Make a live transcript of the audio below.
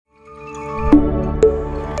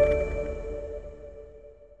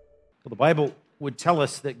Bible would tell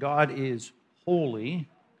us that God is holy,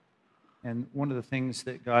 and one of the things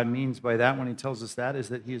that God means by that when he tells us that is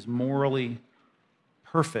that he is morally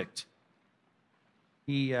perfect.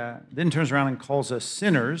 He then turns around and calls us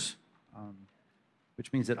sinners,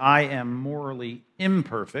 which means that I am morally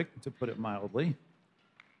imperfect, to put it mildly.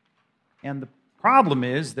 And the problem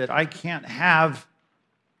is that I can't have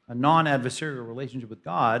a non-adversarial relationship with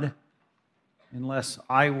God unless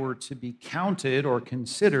I were to be counted or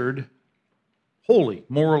considered holy,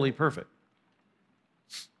 morally perfect.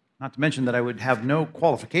 Not to mention that I would have no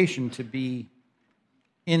qualification to be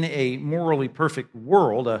in a morally perfect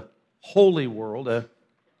world, a holy world, a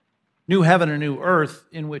new heaven and new earth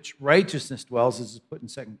in which righteousness dwells, as is put in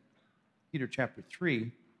 2 Peter chapter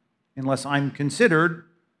 3, unless I'm considered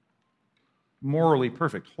morally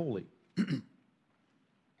perfect, holy. Good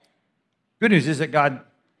news is that God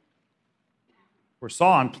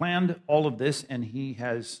foresaw and planned all of this, and he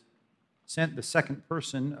has sent the second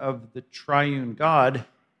person of the triune God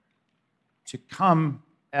to come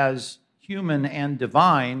as human and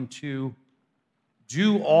divine to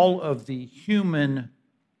do all of the human,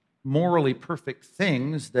 morally perfect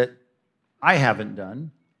things that I haven't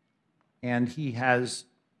done. And he has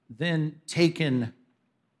then taken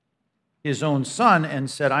his own son and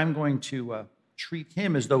said, I'm going to treat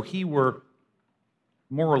him as though he were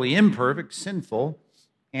morally imperfect, sinful,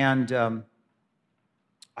 and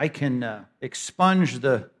I can expunge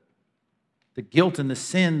the guilt and the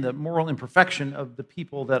sin, the moral imperfection of the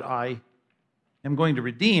people that I am going to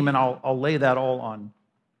redeem, and I'll lay that all on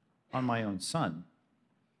my own son.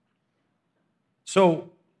 So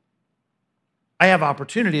I have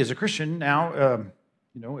opportunity as a Christian now,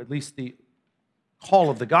 at least the call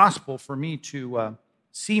of the gospel for me to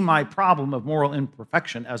see my problem of moral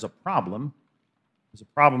imperfection as a problem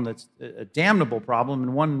that's a damnable problem,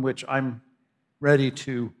 and one which I'm ready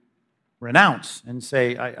to renounce and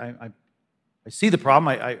say, I see the problem,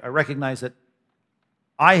 I recognize that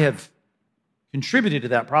I have contributed to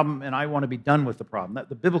that problem, and I want to be done with the problem.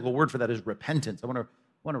 The biblical word for that is repentance. I want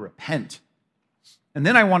to repent. And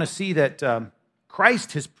then I want to see that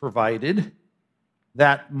Christ has provided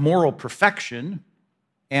that moral perfection,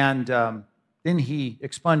 and then he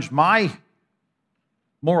expunged my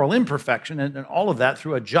moral imperfection and all of that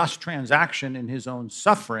through a just transaction in his own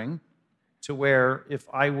suffering, to where if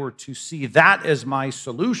I were to see that as my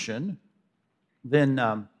solution, then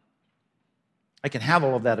I can have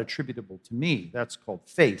all of that attributable to me. That's called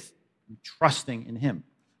faith, trusting in him.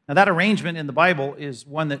 Now, that arrangement in the Bible is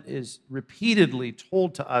one that is repeatedly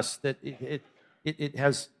told to us that it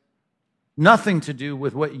has nothing to do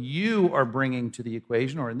with what you are bringing to the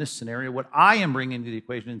equation, or in this scenario, what I am bringing to the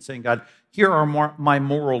equation and saying, God, here are my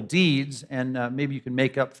moral deeds, and maybe you can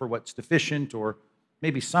make up for what's deficient, or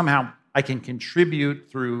maybe somehow I can contribute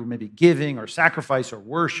through maybe giving or sacrifice or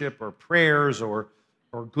worship or prayers or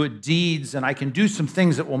good deeds, and I can do some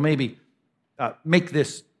things that will maybe make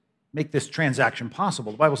this transaction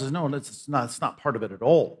possible. The Bible says, no, it's not part of it at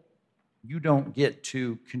all. You don't get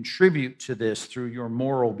to contribute to this through your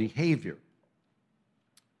moral behavior.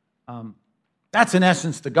 That's in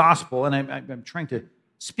essence the gospel, and I'm trying to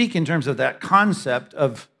speak in terms of that concept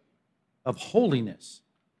of holiness,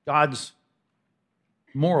 God's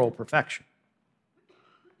moral perfection.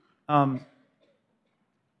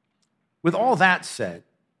 With all that said,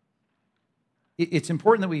 it's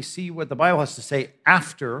important that we see what the Bible has to say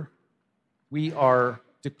after we are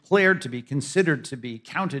declared to be, considered to be,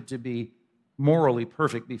 counted to be morally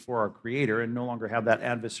perfect before our Creator, and no longer have that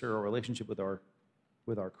adversarial relationship with our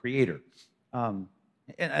Creator. And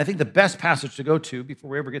I think the best passage to go to before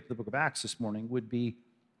we ever get to the book of Acts this morning would be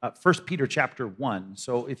 1 Peter chapter 1.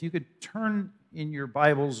 So if you could turn in your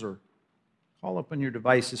Bibles or call up on your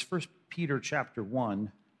devices, 1 Peter chapter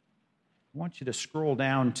 1. I want you to scroll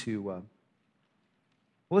down to,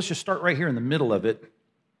 let's just start right here in the middle of it,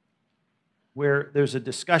 where there's a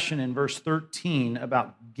discussion in verse 13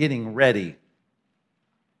 about getting ready,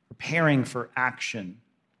 preparing for action.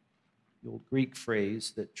 The old Greek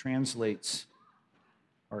phrase that translates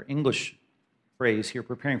our English phrase here,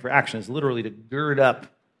 preparing for action, is literally to gird up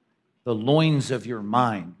the loins of your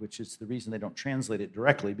mind, which is the reason they don't translate it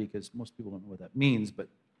directly, because most people don't know what that means. But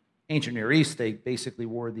ancient Near East, they basically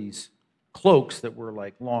wore these cloaks that were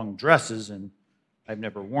like long dresses, and I've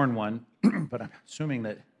never worn one, but I'm assuming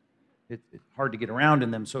that it's hard to get around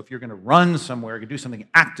in them. So if you're going to run somewhere, you do something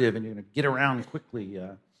active, and you're going to get around quickly,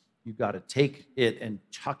 you've got to take it and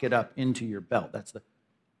tuck it up into your belt. That's the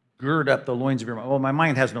gird up the loins of your mind. Well, my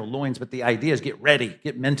mind has no loins, but the idea is get ready,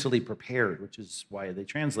 get mentally prepared, which is why they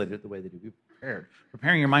translated it the way they do. Be prepared,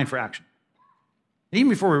 preparing your mind for action. And even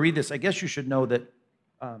before we read this, I guess you should know that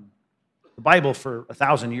The Bible for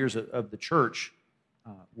 1,000 years of the church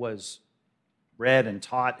was read and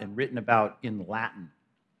taught and written about in Latin.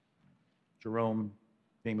 Jerome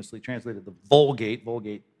famously translated the Vulgate.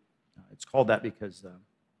 It's called that because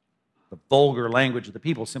the vulgar language of the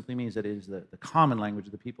people simply means that it is the common language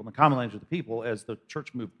of the people. And the common language of the people, as the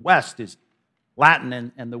church moved west, is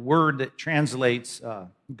Latin, and the word that translates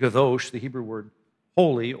kadosh, the Hebrew word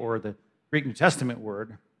holy, or the Greek New Testament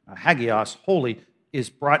word, hagios, holy, is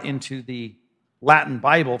brought into the Latin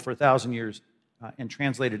Bible for 1,000 years and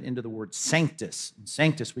translated into the word sanctus. In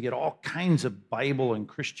sanctus, we get all kinds of Bible and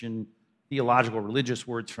Christian theological religious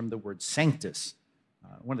words from the word sanctus.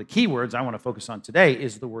 One of the key words I want to focus on today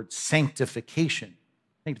is the word sanctification.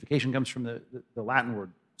 Sanctification comes from the Latin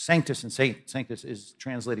word sanctus, and sanctus is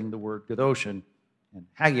translating the word kadosh, and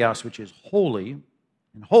hagios, which is holy.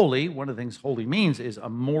 And holy, one of the things holy means is a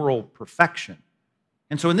moral perfection.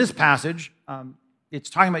 And so in this passage, it's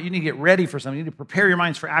talking about you need to get ready for something. You need to prepare your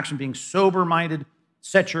minds for action, being sober-minded,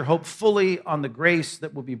 set your hope fully on the grace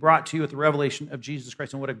that will be brought to you at the revelation of Jesus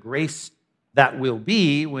Christ. And what a grace that will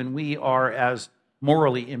be when we are, as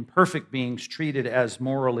morally imperfect beings, treated as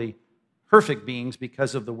morally perfect beings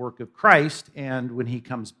because of the work of Christ. And when he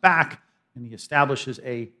comes back and he establishes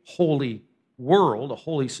a holy world, a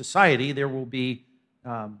holy society, there will be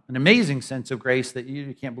an amazing sense of grace that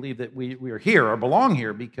you can't believe that we are here or belong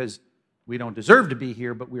here because we don't deserve to be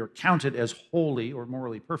here, but we are counted as holy or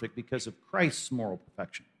morally perfect because of Christ's moral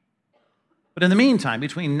perfection. But in the meantime,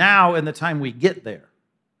 between now and the time we get there,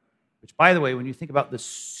 which, by the way, when you think about the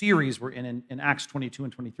series we're in Acts 22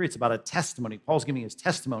 and 23, it's about a testimony. Paul's giving his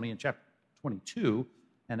testimony in chapter 22.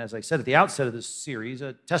 And as I said at the outset of this series,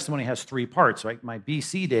 a testimony has three parts, right? My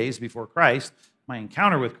BC days before Christ, my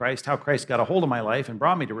encounter with Christ, how Christ got a hold of my life and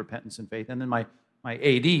brought me to repentance and faith, and then my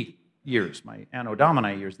AD years, my Anno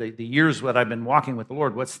Domini years, the years that I've been walking with the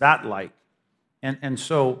Lord. What's that like? And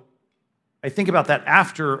so I think about that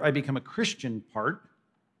after I become a Christian part.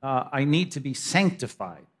 I need to be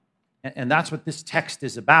sanctified. And that's what this text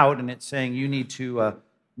is about, and it's saying you need to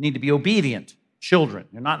be obedient children.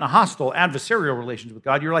 You're not in a hostile, adversarial relationship with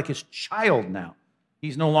God. You're like his child now.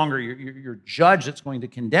 He's no longer your judge that's going to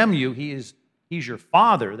condemn you. He's your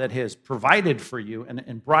father that has provided for you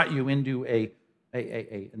and brought you into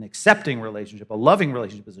an accepting relationship, a loving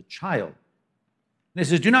relationship as a child. And it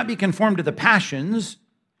says, do not be conformed to the passions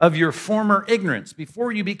of your former ignorance.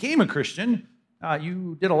 Before you became a Christian,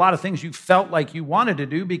 you did a lot of things you felt like you wanted to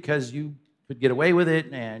do because you could get away with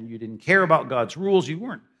it and you didn't care about God's rules. You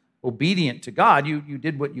weren't obedient to God. You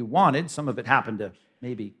did what you wanted. Some of it happened to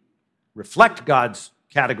maybe reflect God's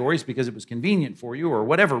categories because it was convenient for you or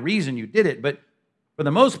whatever reason you did it. But for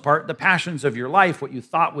the most part, the passions of your life, what you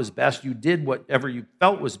thought was best, you did whatever you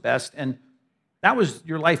felt was best. And that was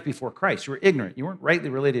your life before Christ. You were ignorant. You weren't rightly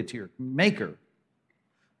related to your Maker.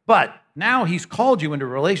 But now he's called you into a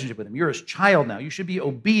relationship with him. You're his child now. You should be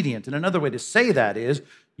obedient. And another way to say that is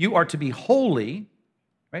you are to be holy,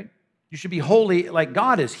 right? You should be holy like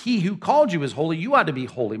God is. He who called you is holy. You ought to be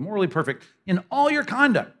holy, morally perfect in all your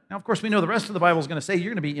conduct. Now, of course, we know the rest of the Bible is going to say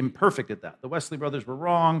you're going to be imperfect at that. The Wesley brothers were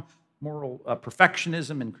wrong. Moral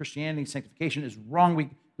perfectionism in Christianity, sanctification is wrong. We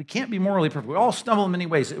can't be morally perfect. We all stumble in many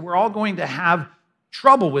ways. We're all going to have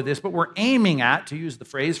trouble with this, but we're aiming at, to use the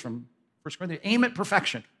phrase from 1 Corinthians, aim at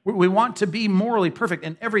perfection. We want to be morally perfect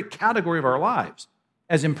in every category of our lives,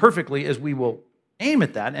 as imperfectly as we will aim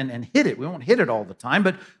at that and hit it. We won't hit it all the time,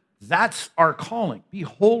 but that's our calling. Be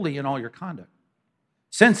holy in all your conduct.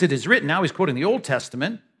 Since it is written, now he's quoting the Old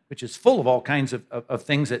Testament, which is full of all kinds of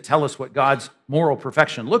things that tell us what God's moral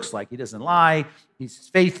perfection looks like. He doesn't lie. He's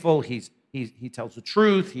faithful. He tells the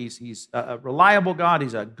truth. He's a reliable God.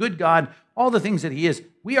 He's a good God. All the things that he is.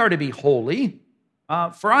 We are to be holy,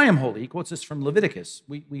 for I am holy. He quotes this from Leviticus.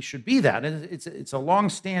 We should be that. It's a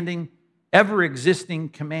long-standing, ever-existing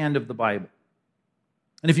command of the Bible.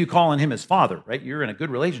 And if you call on him as Father, right, you're in a good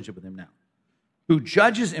relationship with him now, who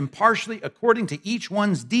judges impartially according to each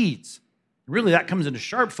one's deeds. Really, that comes into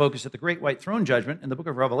sharp focus at the Great White Throne Judgment in the book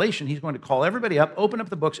of Revelation. He's going to call everybody up, open up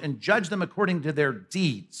the books, and judge them according to their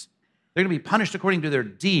deeds. They're going to be punished according to their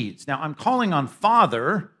deeds. Now, I'm calling on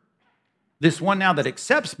Father, this one now that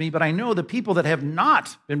accepts me, but I know the people that have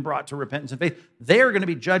not been brought to repentance and faith, they're going to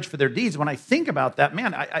be judged for their deeds. When I think about that,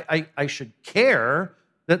 man, I should care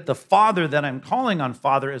that the Father that I'm calling on,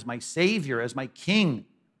 Father, as my Savior, as my King,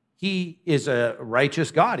 he is a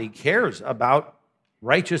righteous God. He cares about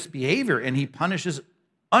righteous behavior, and he punishes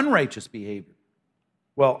unrighteous behavior.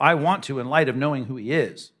 Well, I want to, in light of knowing who he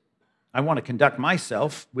is, I want to conduct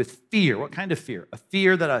myself with fear. What kind of fear? A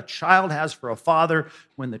fear that a child has for a father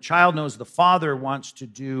when the child knows the father wants to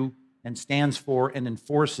do and stands for and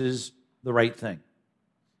enforces the right thing.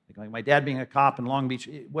 Like my dad being a cop in Long Beach,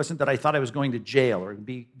 it wasn't that I thought I was going to jail or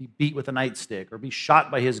be beat with a nightstick or be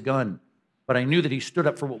shot by his gun, but I knew that he stood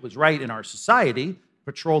up for what was right in our society,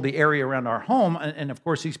 patrolled the area around our home, and of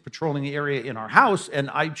course he's patrolling the area in our house, and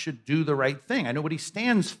I should do the right thing. I know what he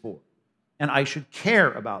stands for, and I should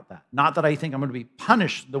care about that. Not that I think I'm going to be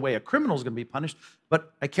punished the way a criminal is going to be punished,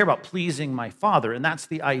 but I care about pleasing my Father, and that's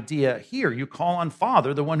the idea here. You call on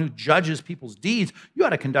Father, the one who judges people's deeds. You ought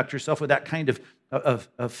to conduct yourself with that kind of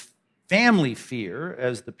family fear,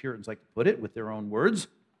 as the Puritans like to put it, with their own words,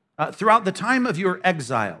 throughout the time of your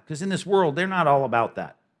exile. Because in this world, they're not all about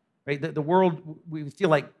that. Right? The world, we feel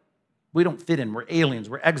like we don't fit in. We're aliens.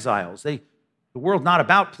 We're exiles. The world's not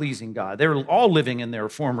about pleasing God. They're all living in their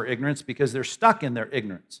former ignorance because they're stuck in their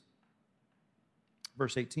ignorance.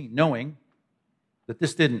 Verse 18, knowing that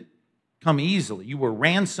this didn't come easily. You were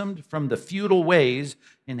ransomed from the feudal ways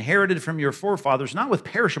inherited from your forefathers, not with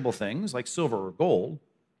perishable things like silver or gold,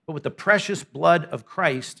 but with the precious blood of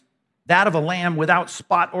Christ, that of a lamb without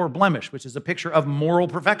spot or blemish, which is a picture of moral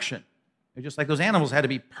perfection. Just like those animals had to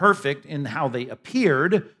be perfect in how they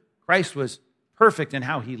appeared, Christ was perfect in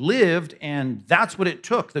how he lived, and that's what it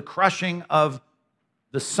took, the crushing of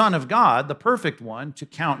the Son of God, the perfect one, to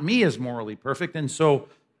count me as morally perfect. And so,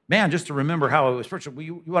 man, just to remember how it was first,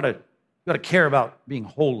 you ought to care about being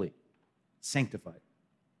holy, sanctified.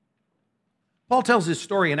 Paul tells his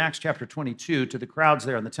story in Acts chapter 22 to the crowds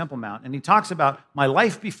there on the Temple Mount, and he talks about my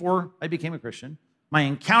life before I became a Christian, my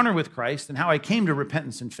encounter with Christ, and how I came to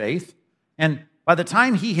repentance and faith. And by the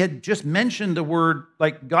time he had just mentioned the word,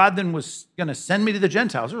 like God then was going to send me to the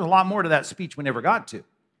Gentiles, there's a lot more to that speech we never got to.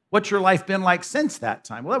 What's your life been like since that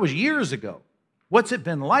time? Well, that was years ago. What's it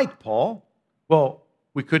been like, Paul? Well,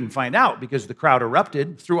 we couldn't find out because the crowd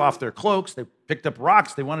erupted, threw off their cloaks, they picked up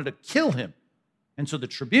rocks, they wanted to kill him. And so the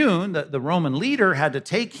tribune, the Roman leader, had to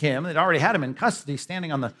take him. They'd already had him in custody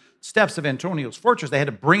standing on the steps of Antonio's fortress. They had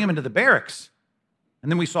to bring him into the barracks.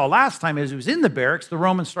 And then we saw last time as he was in the barracks, the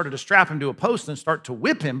Romans started to strap him to a post and start to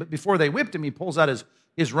whip him. But before they whipped him, he pulls out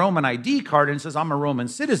his Roman ID card and says, I'm a Roman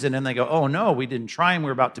citizen. And they go, oh, no, we didn't try him. We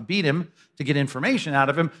were about to beat him to get information out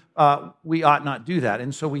of him. We ought not do that.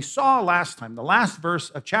 And so we saw last time, the last verse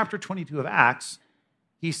of chapter 22 of Acts,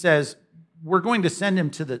 he says, we're going to send him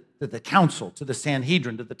to the council, to the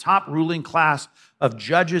Sanhedrin, to the top ruling class of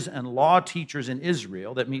judges and law teachers in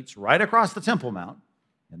Israel that meets right across the Temple Mount.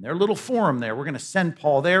 In their little forum there, we're going to send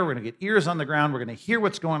Paul there. We're going to get ears on the ground. We're going to hear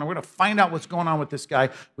what's going on. We're going to find out what's going on with this guy.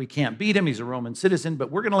 We can't beat him. He's a Roman citizen,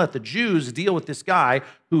 but we're going to let the Jews deal with this guy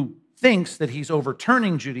who thinks that he's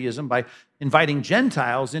overturning Judaism by inviting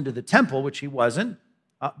Gentiles into the temple, which he wasn't.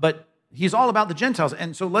 But he's all about the Gentiles.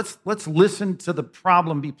 And so let's listen to the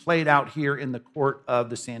problem be played out here in the court of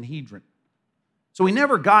the Sanhedrin. So we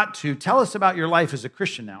never got to tell us about your life as a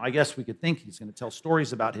Christian now. I guess we could think he's going to tell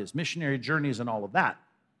stories about his missionary journeys and all of that.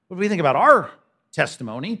 But if we think about our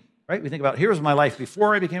testimony, right? We think about here's my life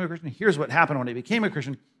before I became a Christian. Here's what happened when I became a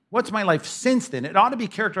Christian. What's my life since then? It ought to be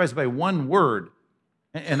characterized by one word,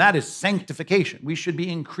 and that is sanctification. We should be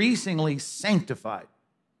increasingly sanctified.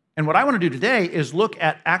 And what I want to do today is look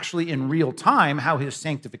at actually in real time how his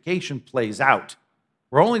sanctification plays out.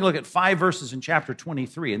 We're only going to look at 5 verses in chapter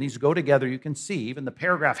 23, and these go together. You can see even the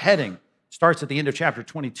paragraph heading starts at the end of chapter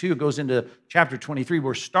 22, goes into chapter 23.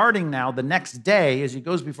 We're starting now the next day as he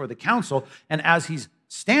goes before the council, and as he's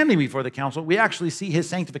standing before the council, we actually see his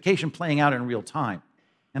sanctification playing out in real time.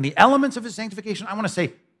 And the elements of his sanctification, I want to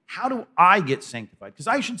say, how do I get sanctified? Because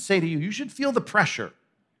I should say to you, you should feel the pressure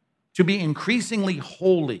to be increasingly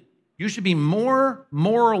holy. You should be more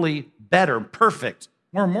morally better, perfect,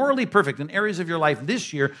 more morally perfect in areas of your life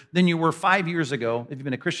this year than you were 5 years ago if you've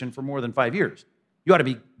been a Christian for more than 5 years. You ought to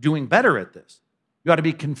be doing better at this. You ought to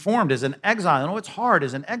be conformed as an exile. I know it's hard.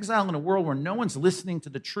 As an exile in a world where no one's listening to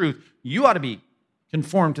the truth, you ought to be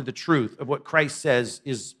conformed to the truth of what Christ says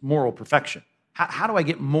is moral perfection. How do I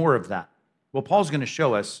get more of that? Well, Paul's going to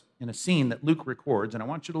show us in a scene that Luke records, and I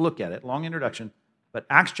want you to look at it. Long introduction, but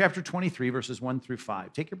Acts chapter 23, verses 1 through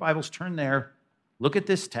 5. Take your Bibles, turn there, look at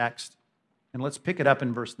this text, and let's pick it up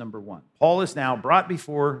in verse number 1. Paul is now brought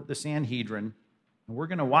before the Sanhedrin, and we're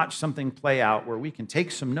going to watch something play out where we can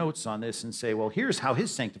take some notes on this and say, well, here's how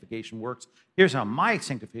his sanctification works. Here's how my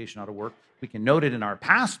sanctification ought to work. We can note it in our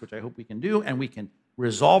past, which I hope we can do, and we can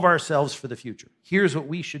resolve ourselves for the future. Here's what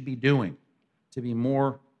we should be doing to be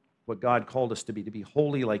more what God called us to be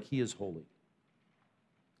holy like he is holy.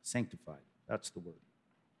 Sanctified, that's the word.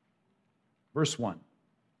 Verse 1.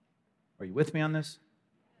 Are you with me on this?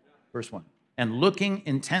 Verse 1. And looking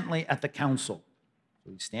intently at the council.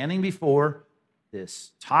 So he's standing before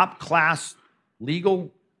this top class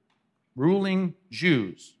legal ruling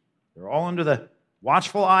Jews. They're all under the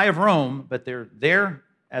watchful eye of Rome, but they're there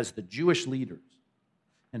as the Jewish leaders.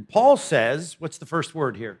 And Paul says, what's the first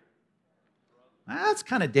word here? That's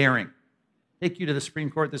kind of daring. Take you to the Supreme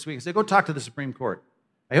Court this week. I say, go talk to the Supreme Court.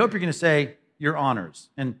 I hope you're going to say, your honors,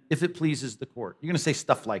 and if it pleases the court. You're going to say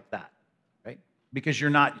stuff like that, right? Because you're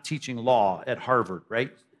not teaching law at Harvard,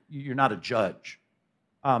 right? You're not a judge.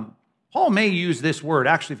 Paul may use this word.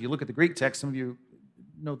 Actually, if you look at the Greek text, some of you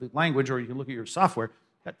know the language, or you can look at your software.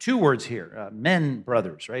 Got two words here: men,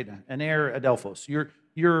 brothers, right? Aner, adelphos.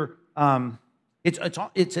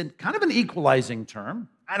 It's a kind of an equalizing term.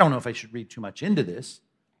 I don't know if I should read too much into this,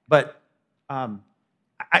 but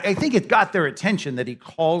I think it got their attention that he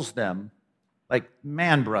calls them like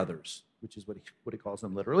man brothers, which is what he calls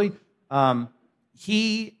them literally.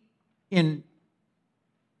 He, in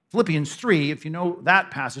Philippians 3, if you know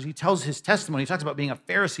that passage, he tells his testimony. He talks about being a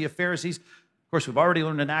Pharisee of Pharisees. Of course, we've already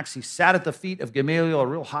learned in Acts, he sat at the feet of Gamaliel, a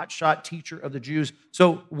real hotshot teacher of the Jews.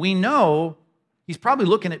 So we know he's probably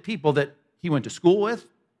looking at people that he went to school with.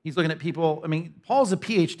 He's looking at people, Paul's a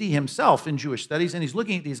PhD himself in Jewish studies, and he's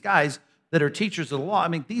looking at these guys that are teachers of the law.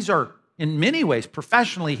 These are, in many ways,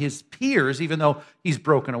 professionally his peers, even though he's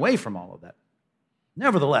broken away from all of that.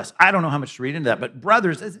 Nevertheless, I don't know how much to read into that, but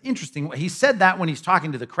brothers, it's interesting. He said that when he's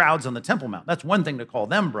talking to the crowds on the Temple Mount. That's one thing to call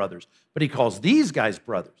them brothers, but he calls these guys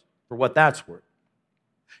brothers for what that's worth.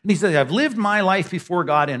 And he says, I've lived my life before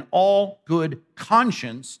God in all good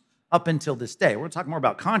conscience up until this day. We're going to talk more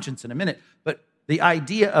about conscience in a minute, but the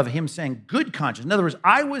idea of him saying good conscience. In other words,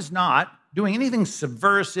 I was not doing anything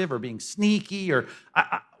subversive or being sneaky, or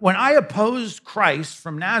when I opposed Christ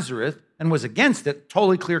from Nazareth and was against it,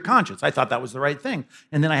 totally clear conscience. I thought that was the right thing.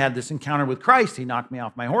 And then I had this encounter with Christ. He knocked me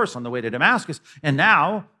off my horse on the way to Damascus. And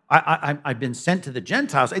now I've been sent to the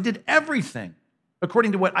Gentiles. I did everything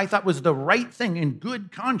according to what I thought was the right thing in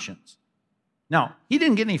good conscience. Now, he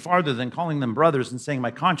didn't get any farther than calling them brothers and saying,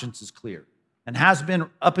 my conscience is clear, and has been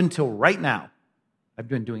up until right now. I've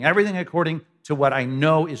been doing everything according to what I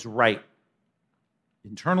know is right,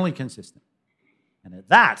 internally consistent. And at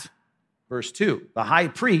that, verse 2, the high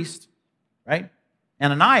priest, right,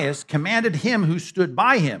 Ananias commanded him who stood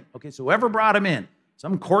by him, okay, so whoever brought him in,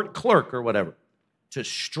 some court clerk or whatever, to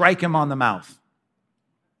strike him on the mouth.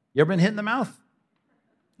 You ever been hit in the mouth?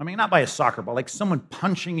 Not by a soccer ball, like someone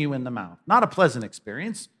punching you in the mouth. Not a pleasant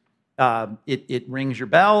experience. It rings your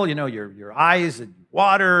bell, your eyes, and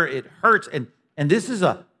water, it hurts. And this is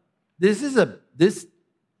that.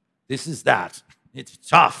 It's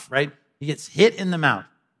tough, right? He gets hit in the mouth.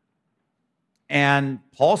 And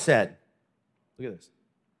Paul said, look at this.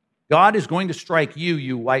 God is going to strike you,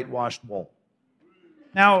 you whitewashed wall.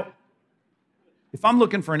 Now, if I'm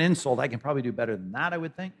looking for an insult, I can probably do better than that, I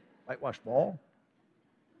would think. Whitewashed wall.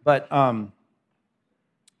 But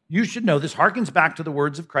you should know this harkens back to the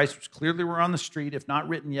words of Christ, which clearly were on the street, if not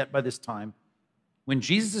written yet by this time. When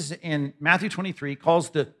Jesus in Matthew 23 calls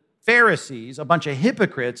the Pharisees a bunch of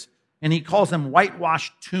hypocrites, and he calls them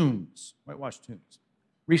whitewashed tombs. Whitewashed tombs.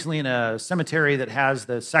 Recently in a cemetery that has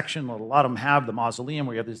the section, a lot of them have the mausoleum,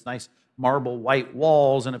 where you have these nice marble white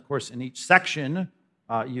walls, and of course in each section,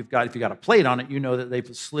 if you've got a plate on it, you know that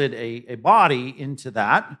they've slid a body into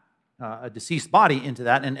that, a deceased body into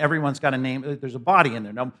that, and everyone's got a name. There's a body in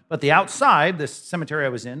there. No, but the outside, this cemetery I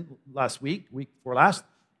was in week before last,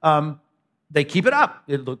 they keep it up.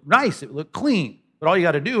 It looked nice. It looked clean. But all you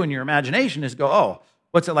got to do in your imagination is go, oh,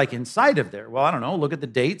 what's it like inside of there? Well, I don't know. Look at the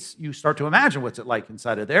dates. You start to imagine what's it like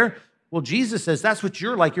inside of there. Well, Jesus says that's what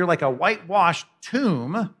you're like. You're like a whitewashed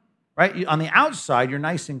tomb, right? On the outside, you're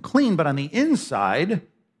nice and clean, but on the inside,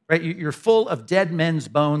 right, you're full of dead men's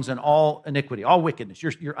bones and all iniquity, all wickedness,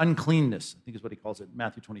 your uncleanness, I think is what he calls it in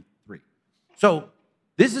Matthew 23. So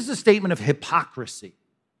this is a statement of hypocrisy.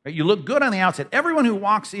 Right? You look good on the outside. Everyone who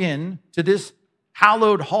walks in to this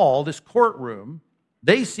hallowed hall, this courtroom,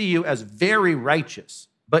 they see you as very righteous,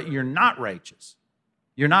 but you're not righteous.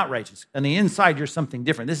 You're not righteous. On the inside, you're something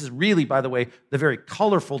different. This is really, by the way, the very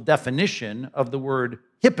colorful definition of the word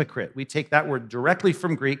hypocrite. We take that word directly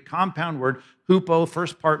from Greek, compound word. Hupo,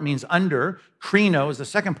 first part means under. Krino is the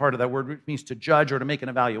second part of that word, which means to judge or to make an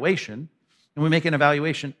evaluation. And we make an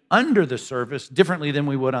evaluation under the surface differently than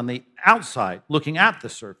we would on the outside, looking at the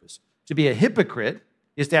surface. To be a hypocrite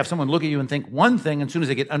is to have someone look at you and think one thing, and as soon as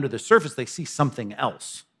they get under the surface, they see something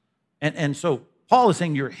else. And so Paul is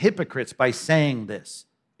saying you're hypocrites by saying this.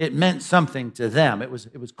 It meant something to them. It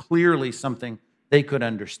was clearly something they could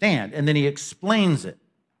understand. And then he explains it.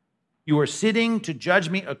 You are sitting to judge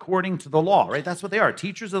me according to the law, right? That's what they are.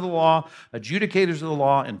 Teachers of the law, adjudicators of the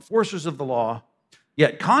law, enforcers of the law.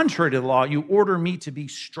 Yet contrary to the law, you order me to be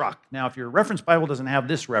struck. Now, if your reference Bible doesn't have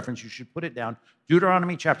this reference, you should put it down.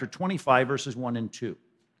 Deuteronomy chapter 25, verses 1 and 2.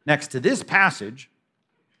 Next to this passage,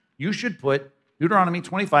 you should put Deuteronomy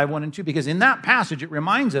 25, 1 and 2, because in that passage, it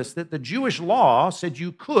reminds us that the Jewish law said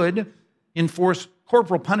you could enforce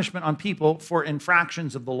corporal punishment on people for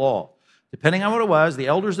infractions of the law. Depending on what it was, the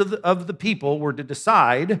elders of the people were to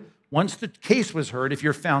decide, once the case was heard, if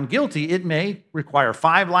you're found guilty, it may require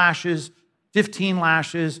 5 lashes, 15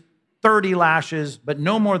 lashes, 30 lashes, but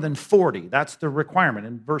no more than 40. That's the requirement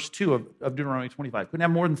in verse 2 of Deuteronomy 25. Couldn't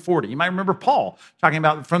have more than 40. You might remember Paul talking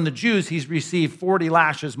about from the Jews, he's received 40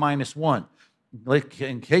 lashes minus 1. Like,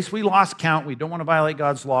 in case we lost count, we don't want to violate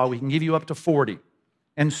God's law, we can give you up to 40.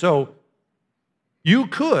 And so you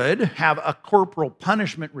could have a corporal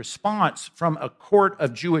punishment response from a court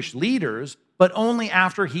of Jewish leaders, but only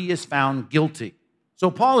after he is found guilty.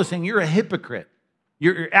 So Paul is saying, you're a hypocrite.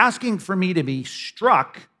 You're asking for me to be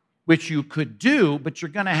struck, which you could do, but you're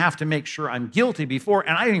going to have to make sure I'm guilty before,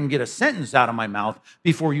 and I didn't even get a sentence out of my mouth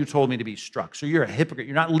before you told me to be struck. So you're a hypocrite.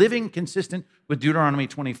 You're not living consistent with Deuteronomy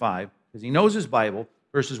 25, because he knows his Bible,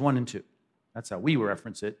 verses 1 and 2. That's how we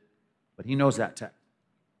reference it, but he knows that text.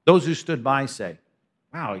 Those who stood by say,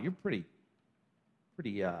 wow, you're pretty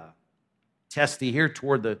testy here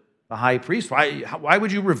toward the high priest. Why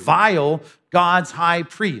would you revile God's high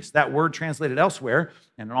priest? That word translated elsewhere,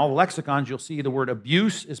 and in all the lexicons, you'll see the word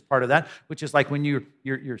abuse is part of that, which is like when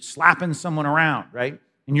you're slapping someone around, right?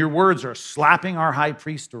 And your words are slapping our high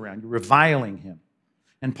priest around. You're reviling him.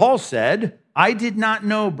 And Paul said, I did not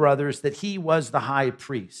know, brothers, that he was the high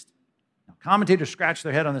priest. Now, commentators scratch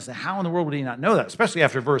their head on this. And how in the world would he not know that? Especially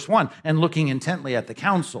after verse 1 and looking intently at the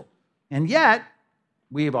council. And yet,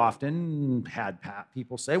 we've often had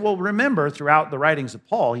people say, well, remember, throughout the writings of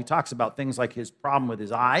Paul, he talks about things like his problem with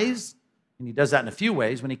his eyes, and he does that in a few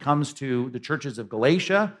ways. When he comes to the churches of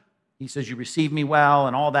Galatia, he says, you received me well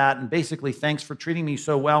and all that, and basically, thanks for treating me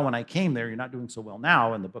so well when I came there. You're not doing so well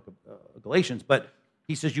now in the book of Galatians, but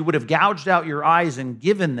he says, you would have gouged out your eyes and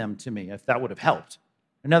given them to me if that would have helped.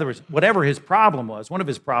 In other words, whatever his problem was, one of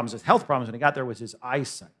his problems, his health problems when he got there was his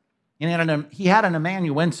eyesight. And he had an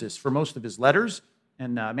amanuensis for most of his letters.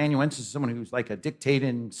 And amanuensis is someone who's like a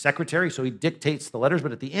dictating secretary, so he dictates the letters,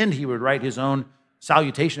 but at the end he would write his own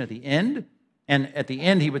salutation at the end. And at the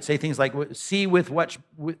end he would say things like, hi.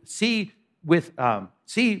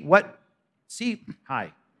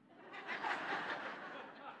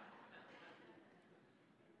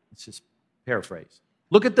 Let's just paraphrase.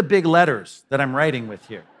 Look at the big letters that I'm writing with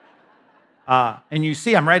here. And you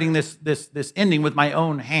see I'm writing this ending with my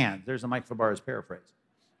own hand. There's a Mike Fabarez paraphrase.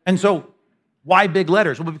 And so, why big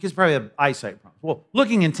letters? Well, because probably have eyesight problems. Well,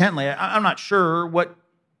 looking intently, I'm not sure what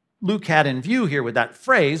Luke had in view here with that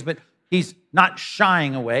phrase, but he's not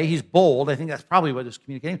shying away. He's bold. I think that's probably what he's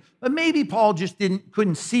communicating. But maybe Paul just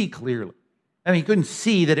couldn't see clearly. I mean, he couldn't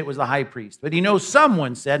see that it was the high priest. But he knows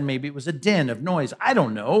someone said maybe it was a din of noise. I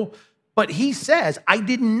don't know. But he says, I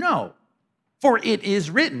didn't know. For it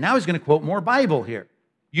is written. Now he's going to quote more Bible here.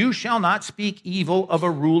 You shall not speak evil of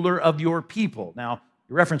a ruler of your people. Now,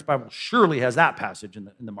 your reference Bible surely has that passage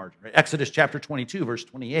in the margin, right? Exodus chapter 22, verse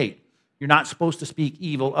 28. You're not supposed to speak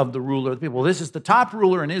evil of the ruler of the people. Well, this is the top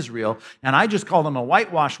ruler in Israel, and I just call them a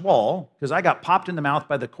whitewashed wall because I got popped in the mouth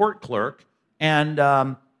by the court clerk, and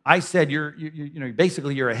I said, you're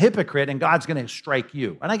a hypocrite, and God's going to strike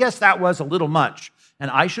you. And I guess that was a little much.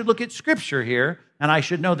 And I should look at Scripture here, and I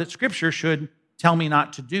should know that Scripture should tell me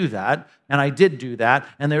not to do that, and I did do that,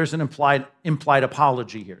 and there's an implied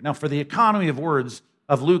apology here. Now, for the economy of words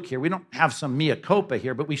of Luke here, we don't have some mea culpa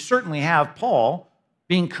here, but we certainly have Paul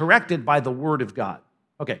being corrected by the Word of God.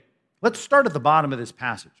 Okay, let's start at the bottom of this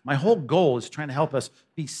passage. My whole goal is trying to help us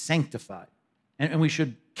be sanctified, and we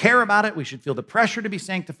should care about it. We should feel the pressure to be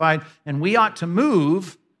sanctified, and we ought to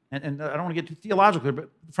move, and I don't want to get too theological here, but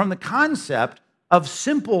from the concept of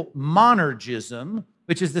simple monergism,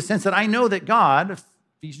 which is the sense that I know that God,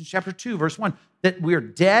 Ephesians chapter 2, verse 1, that we're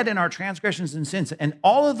dead in our transgressions and sins, and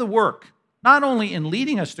all of the work, not only in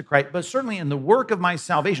leading us to Christ, but certainly in the work of my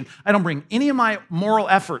salvation. I don't bring any of my moral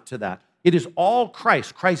effort to that. It is all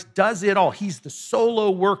Christ. Christ does it all. He's the solo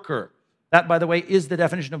worker. That, by the way, is the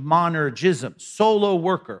definition of monergism, solo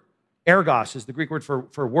worker. Ergos is the Greek word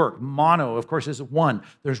for work. Mono, of course, is one.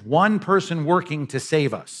 There's one person working to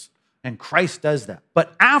save us, and Christ does that.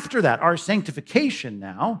 But after that, our sanctification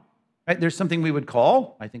now, right, there's something we would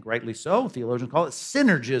call, I think rightly so, theologians call it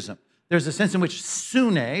synergism. There's a sense in which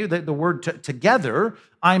sune, the word together,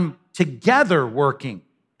 I'm together working.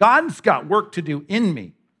 God's got work to do in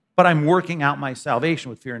me, but I'm working out my salvation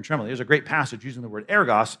with fear and trembling. There's a great passage using the word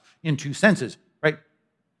ergos in two senses, right?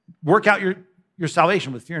 Work out your your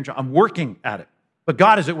salvation with fear and trembling. I'm working at it. But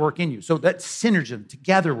God is at work in you. So that's synergy.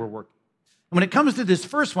 Together we're working. And when it comes to this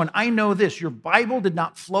first one, I know this. Your Bible did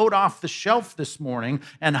not float off the shelf this morning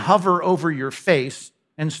and hover over your face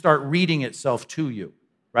and start reading itself to you,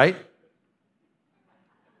 right?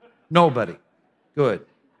 Nobody. Good.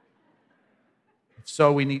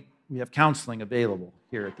 So we have counseling available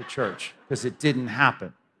here at the church because it didn't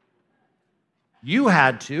happen. You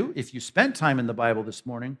had to, if you spent time in the Bible this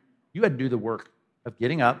morning, you had to do the work of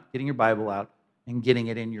getting up, getting your Bible out, and getting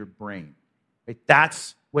it in your brain. Right?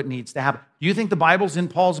 That's what needs to happen. Do you think the Bible's in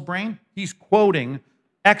Paul's brain? He's quoting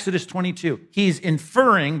Exodus 22. He's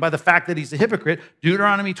inferring by the fact that he's a hypocrite,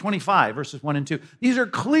 Deuteronomy 25, verses 1 and 2. These are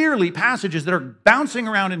clearly passages that are bouncing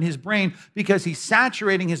around in his brain because he's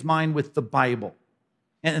saturating his mind with the Bible.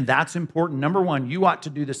 And that's important. Number one, you ought to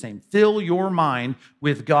do the same. Fill your mind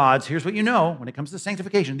with God's. Here's what you know when it comes to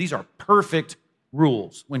sanctification. These are perfect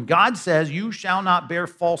rules. When God says, you shall not bear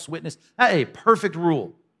false witness, that's a perfect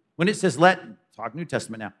rule. When it says, talk New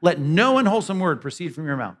Testament now, let no unwholesome word proceed from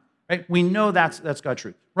your mouth. Right? We know that's God's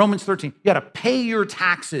truth. Romans 13, you got to pay your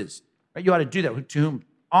taxes. Right? You ought to do that. To whom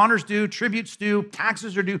honors due, tributes due,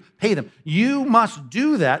 taxes are due, pay them. You must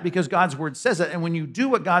do that because God's word says it. And when you do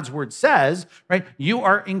what God's word says, right, you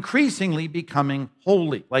are increasingly becoming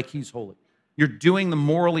holy, like he's holy. You're doing the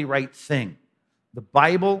morally right thing. The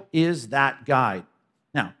Bible is that guide.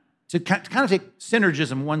 Now, to kind of take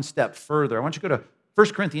synergism one step further, I want you to go to 1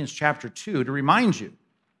 Corinthians chapter 2 to remind you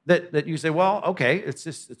that you say, well, okay,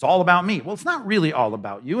 it's all about me. Well, it's not really all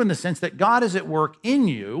about you in the sense that God is at work in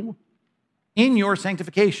you, in your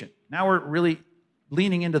sanctification. Now we're really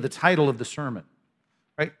leaning into the title of the sermon,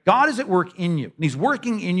 right? God is at work in you, and he's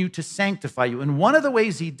working in you to sanctify you. And one of the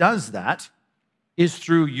ways he does that is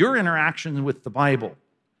through your interaction with the Bible.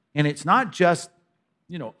 And it's not just,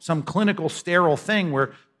 some clinical sterile thing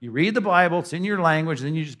where you read the Bible, it's in your language, and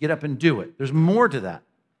then you just get up and do it. There's more to that.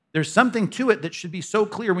 There's something to it that should be so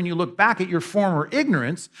clear when you look back at your former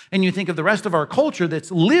ignorance and you think of the rest of our culture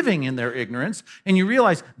that's living in their ignorance and you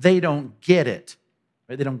realize they don't get it.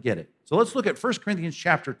 Right? They don't get it. So let's look at 1 Corinthians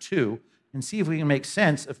chapter 2 and see if we can make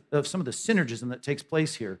sense of some of the synergism that takes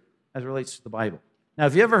place here as it relates to the Bible. Now,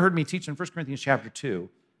 if you ever heard me teach in 1 Corinthians chapter 2,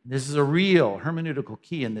 this is a real hermeneutical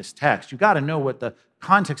key in this text. You've got to know what the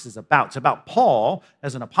context is about. It's about Paul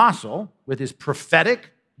as an apostle with his prophetic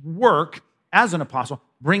work as an apostle,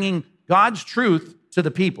 bringing God's truth to the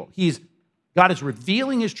people. God is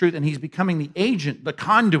revealing his truth, and he's becoming the agent, the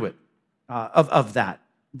conduit of that.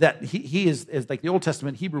 That he is like the Old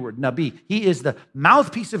Testament Hebrew word, nabi. He is the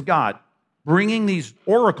mouthpiece of God, bringing these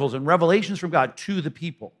oracles and revelations from God to the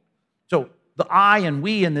people. So the I and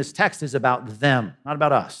we in this text is about them, not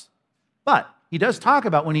about us. But he does talk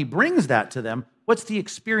about when he brings that to them, what's the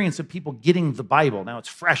experience of people getting the Bible? Now, it's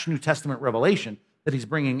fresh New Testament revelation that he's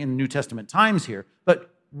bringing in New Testament times here.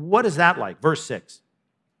 But what is that like? Verse 6.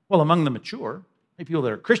 Well, among the mature, people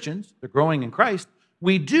that are Christians, they're growing in Christ,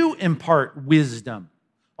 we do impart wisdom.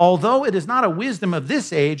 Although it is not a wisdom of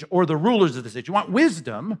this age or the rulers of this age. You want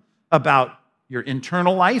wisdom about your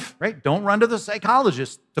internal life, right? Don't run to the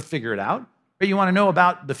psychologist to figure it out. Right? You want to know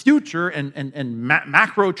about the future and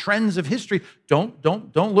macro trends of history. Don't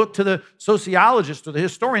look to the sociologists or the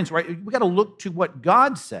historians, right? We got to look to what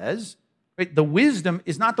God says. Right? The wisdom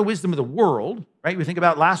is not the wisdom of the world, right? We think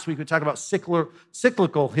about last week, we talked about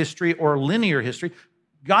cyclical history or linear history.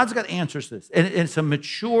 God's got answers to this. And it's a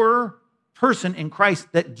mature person in Christ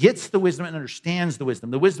that gets the wisdom and understands the wisdom.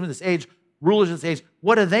 The wisdom of this age, rulers of this age,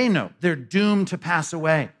 what do they know? They're doomed to pass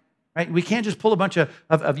away. Right? We can't just pull a bunch of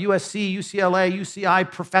USC, UCLA, UCI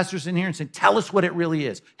professors in here and say, tell us what it really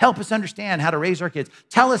is. Help us understand how to raise our kids.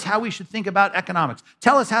 Tell us how we should think about economics.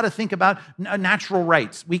 Tell us how to think about natural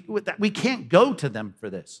rights. We can't go to them for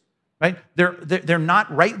this. Right? They're not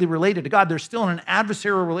rightly related to God. They're still in an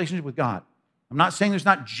adversarial relationship with God. I'm not saying there's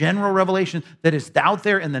not general revelation that is out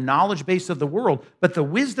there in the knowledge base of the world, but the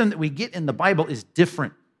wisdom that we get in the Bible is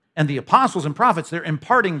different. And the apostles and prophets, they're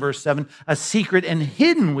imparting, verse 7, a secret and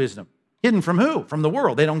hidden wisdom. Hidden from who? From the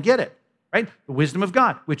world. They don't get it, right? The wisdom of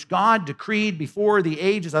God, which God decreed before the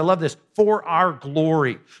ages, I love this, for our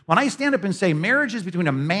glory. When I stand up and say marriage is between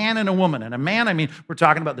a man and a woman, and a man, I mean, we're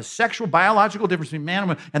talking about the sexual, biological difference between man and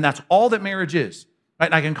woman, and that's all that marriage is. Right?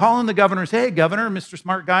 And I can call in the governor and say, hey, governor, Mr.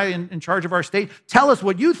 Smart Guy in charge of our state, tell us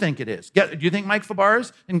what you think it is. Do you think Mike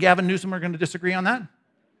Fabarez and Gavin Newsom are going to disagree on that?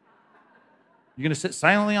 You going to sit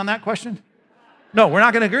silently on that question? No, we're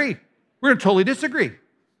not going to agree. We're going to totally disagree.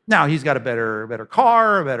 Now, he's got a better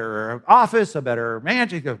car, a better office, a better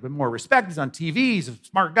mansion, he's got more respect, he's on TV, he's a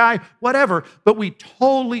smart guy, whatever, but we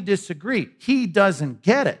totally disagree. He doesn't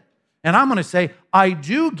get it. And I'm going to say, I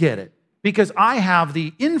do get it. because I have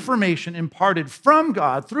the information imparted from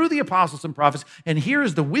God through the apostles and prophets, and here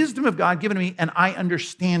is the wisdom of God given to me, and I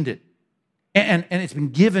understand it. And it's been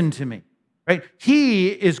given to me, right? He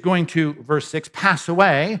is going to, verse 6, pass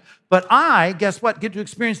away, but I, guess what, get to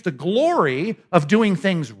experience the glory of doing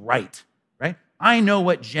things right, right? I know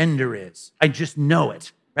what gender is. I just know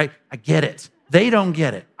it, right? I get it. They don't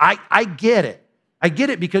get it. I get it. I get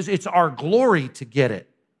it because it's our glory to get it.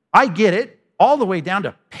 I get it all the way down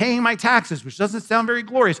to paying my taxes, which doesn't sound very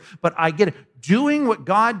glorious, but I get it. Doing what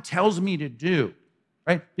God tells me to do,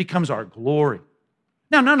 right, becomes our glory.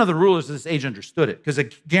 Now, none of the rulers of this age understood it, because I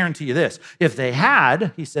guarantee you this. If they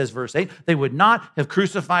had, he says, verse 8, they would not have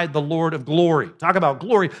crucified the Lord of glory. Talk about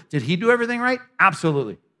glory. Did he do everything right?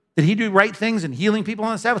 Absolutely. Did he do right things in healing people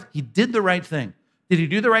on the Sabbath? He did the right thing. Did he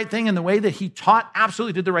do the right thing in the way that he taught?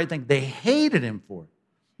 Absolutely did the right thing. They hated him for it.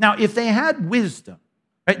 Now, if they had wisdom,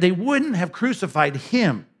 right, they wouldn't have crucified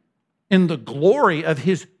him in the glory of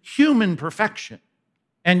his human perfection.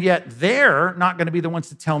 And yet they're not going to be the ones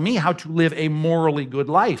to tell me how to live a morally good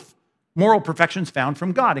life. Moral perfection is found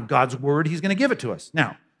from God. In God's word, he's going to give it to us.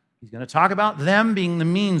 Now, he's going to talk about them being the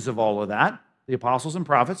means of all of that, the apostles and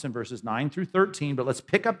prophets in verses 9 through 13. But let's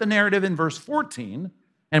pick up the narrative in verse 14,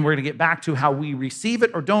 and we're going to get back to how we receive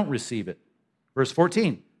it or don't receive it. Verse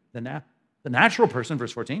 14, the natural person,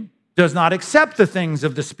 verse 14, does not accept the things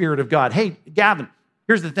of the Spirit of God. Hey, Gavin,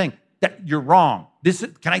 here's the thing. That you're wrong.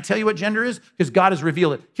 Can I tell you what gender is? Because God has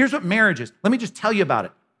revealed it. Here's what marriage is. Let me just tell you about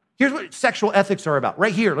it. Here's what sexual ethics are about.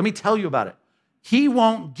 Right here, let me tell you about it. He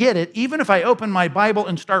won't get it, even if I open my Bible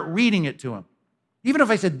and start reading it to him. Even if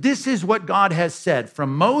I said, this is what God has said,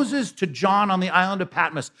 from Moses to John on the island of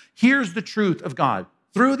Patmos, here's the truth of God,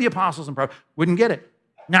 through the apostles and prophets, wouldn't get it.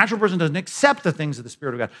 Natural person doesn't accept the things of the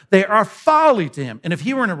Spirit of God. They are folly to him. And if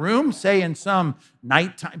he were in a room, say in some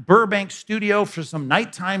nighttime, Burbank studio for some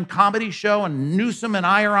nighttime comedy show, and Newsom and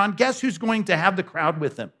I are on, guess who's going to have the crowd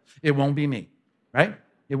with them? It won't be me, right?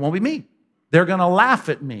 It won't be me. They're going to laugh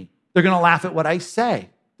at me. They're going to laugh at what I say.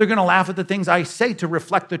 They're going to laugh at the things I say to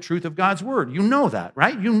reflect the truth of God's word. You know that,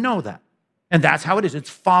 right? You know that. And that's how it is. It's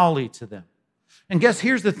folly to them. And guess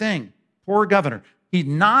here's the thing. Poor governor. He's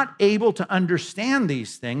not able to understand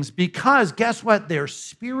these things because, guess what? They're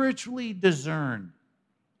spiritually discerned.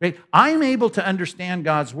 Right? I'm able to understand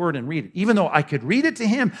God's word and read it, even though I could read it to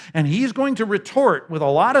him, and he's going to retort with a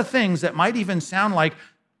lot of things that might even sound like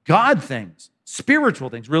God things, spiritual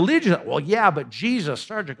things, religious. Well, yeah, but Jesus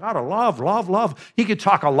started to God of love, love, love. He could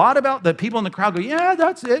talk a lot about the people in the crowd go, yeah,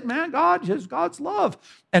 that's it, man. God is God's love.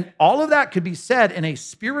 And all of that could be said in a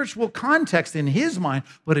spiritual context in his mind,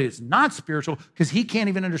 but it is not spiritual because he can't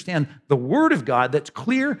even understand the word of God that's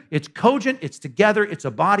clear, it's cogent, it's together, it's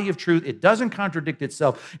a body of truth. It doesn't contradict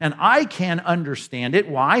itself. And I can understand it.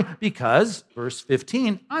 Why? Because, verse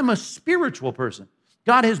 15, I'm a spiritual person.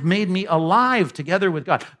 God has made me alive together with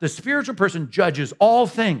God. The spiritual person judges all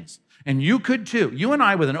things. And you could too. You and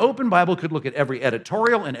I, with an open Bible, could look at every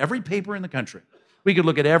editorial and every paper in the country. We could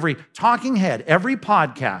look at every talking head, every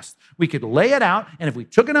podcast. We could lay it out, and if we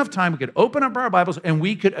took enough time, we could open up our Bibles and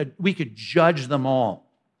we could judge them all.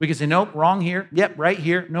 We could say, nope, wrong here. Yep, right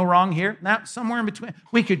here. No, wrong here. Nah, somewhere in between.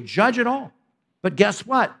 We could judge it all. But guess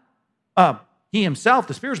what? He himself,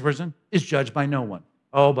 the spiritual person, is judged by no one.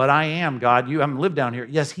 Oh, but I am, God. You haven't lived down here.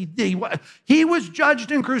 Yes, he did. He was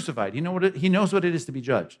judged and crucified. He knows what it is to be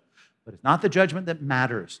judged. But it's not the judgment that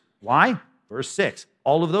matters. Why? Verse 6,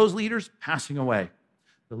 all of those leaders passing away.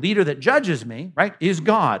 The leader that judges me, right, is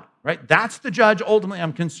God, right? That's the judge ultimately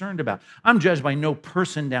I'm concerned about. I'm judged by no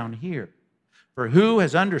person down here. For who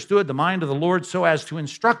has understood the mind of the Lord so as to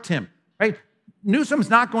instruct him, right? Newsom's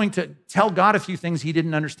not going to tell God a few things he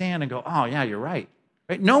didn't understand and go, oh, yeah, you're right.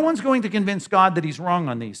 Right? No one's going to convince God that he's wrong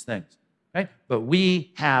on these things. Right? But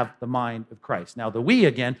we have the mind of Christ. Now, the we,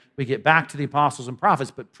 again, we get back to the apostles and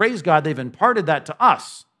prophets, but praise God, they've imparted that to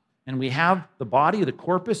us. And we have the body, the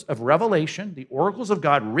corpus of revelation, the oracles of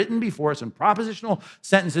God written before us in propositional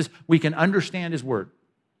sentences. We can understand his word.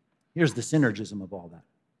 Here's the synergism of all that.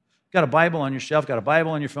 Got a Bible on your shelf, got a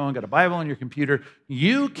Bible on your phone, got a Bible on your computer.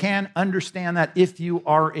 You can understand that if you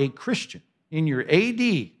are a Christian in your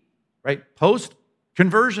AD, right,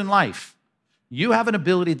 post-conversion life. You have an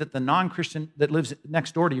ability that the non-Christian that lives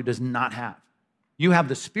next door to you does not have. You have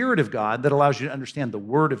the Spirit of God that allows you to understand the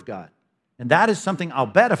Word of God. And that is something I'll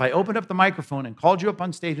bet if I opened up the microphone and called you up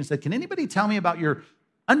on stage and said, can anybody tell me about your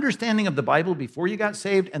understanding of the Bible before you got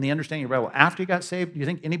saved and the understanding of the Bible after you got saved? Do you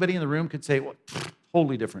think anybody in the room could say, well,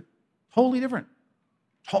 totally different? Totally different.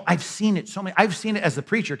 I've seen it so many. I've seen it as the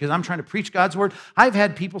preacher because I'm trying to preach God's Word. I've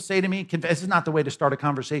had people say to me, this is not the way to start a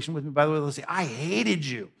conversation with me, by the way. They'll say, I hated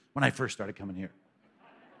you when I first started coming here.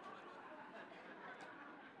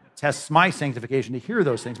 tests my sanctification to hear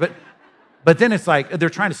those things. But then it's like they're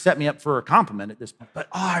trying to set me up for a compliment at this point. But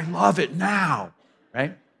I love it now,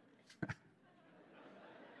 right?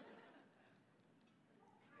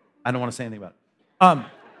 I don't want to say anything about it.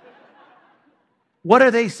 What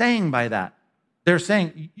are they saying by that? They're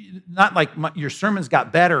saying, not like your sermons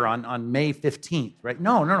got better on May 15th, right?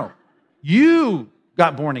 No. You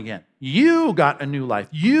got born again. You got a new life.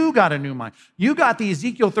 You got a new mind. You got the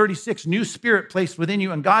Ezekiel 36 new spirit placed within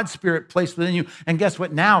you and God's spirit placed within you. And guess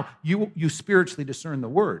what? Now you spiritually discern the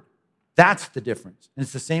word. That's the difference. And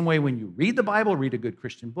it's the same way when you read the Bible, read a good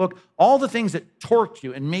Christian book. All the things that torqued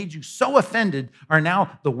you and made you so offended are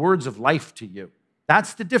now the words of life to you.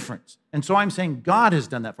 That's the difference. And so I'm saying God has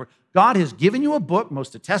done that for you. God has given you a book,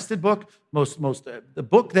 most attested book, the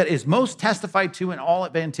book that is most testified to in all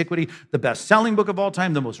of antiquity, the best-selling book of all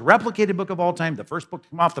time, the most replicated book of all time, the first book to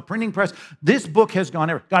come off the printing press. This book has gone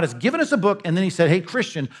everywhere. God has given us a book, and then he said, hey,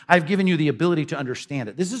 Christian, I've given you the ability to understand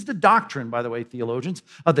it. This is the doctrine, by the way, theologians,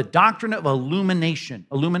 of the doctrine of illumination.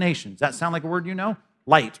 Illumination. Does that sound like a word you know?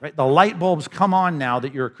 Light, right? The light bulbs come on now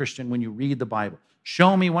that you're a Christian when you read the Bible.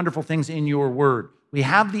 Show me wonderful things in your word. We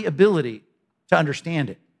have the ability to understand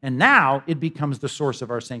it. And now it becomes the source of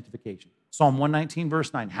our sanctification. Psalm 119,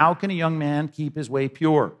 verse 9. How can a young man keep his way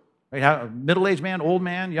pure? Right? How, a middle-aged man, old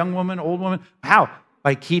man, young woman, old woman. How?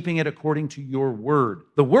 By keeping it according to your word.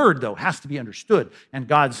 The word, though, has to be understood. And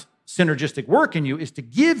God's synergistic work in you is to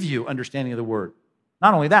give you understanding of the word.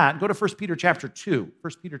 Not only that, go to 1 Peter chapter 2.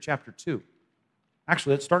 1 Peter chapter 2.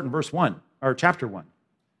 Actually, let's start in verse 1, or chapter 1.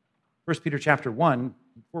 1 Peter chapter 1,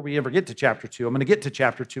 before we ever get to chapter 2, I'm going to get to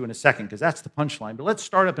chapter 2 in a second because that's the punchline. But let's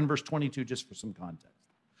start up in verse 22 just for some context.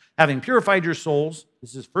 Having purified your souls,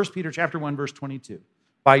 this is 1 Peter chapter 1, verse 22,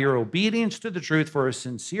 by your obedience to the truth for a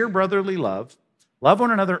sincere brotherly love, love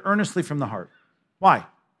one another earnestly from the heart. Why?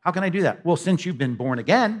 How can I do that? Well, since you've been born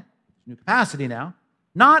again, new capacity now,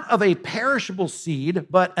 not of a perishable seed,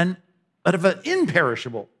 but of an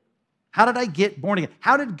imperishable. How did I get born again?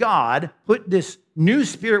 How did God put this new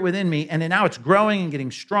spirit within me and now it's growing and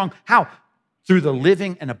getting strong? How? Through the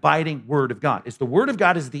living and abiding word of God. It's the word of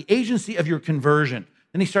God is the agency of your conversion.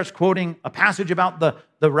 Then he starts quoting a passage about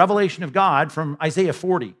the revelation of God from Isaiah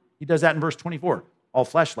 40. He does that in verse 24. All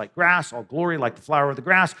flesh like grass, all glory like the flower of the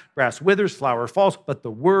grass. Grass withers, flower falls, but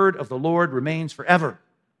the word of the Lord remains forever.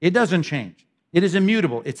 It doesn't change. It is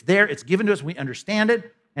immutable. It's there. It's given to us. We understand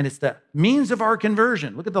it. And it's the means of our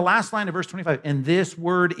conversion. Look at the last line of verse 25. And this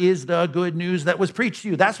word is the good news that was preached to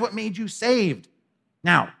you. That's what made you saved.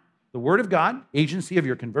 Now, the word of God, agency of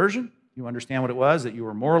your conversion. You understand what it was, that you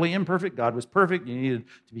were morally imperfect. God was perfect. You needed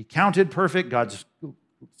to be counted perfect. God's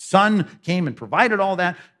Son came and provided all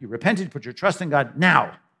that. You repented, put your trust in God.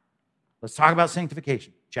 Now, let's talk about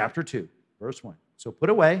sanctification. Chapter 2, verse 1. So put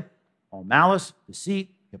away all malice,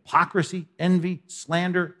 deceit, hypocrisy, envy,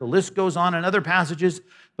 slander. The list goes on in other passages.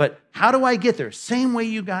 But how do I get there? Same way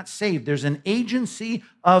you got saved. There's an agency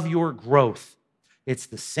of your growth. It's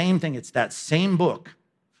the same thing. It's that same book.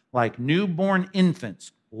 Like newborn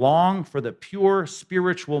infants long for the pure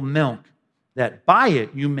spiritual milk, that by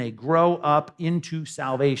it you may grow up into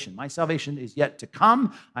salvation. My salvation is yet to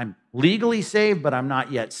come. I'm legally saved, but I'm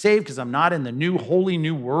not yet saved because I'm not in the new holy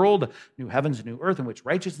new world, new heavens and new earth in which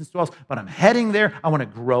righteousness dwells, but I'm heading there. I want to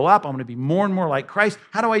grow up. I want to be more and more like Christ.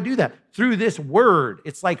 How do I do that? Through this word.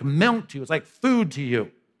 It's like milk to you. It's like food to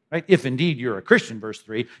you, right? If indeed you're a Christian, verse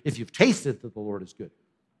 3, if you've tasted that the Lord is good.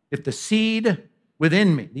 If the seed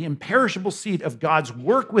within me, the imperishable seed of God's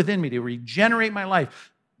work within me to regenerate my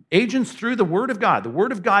life, agents through the Word of God. The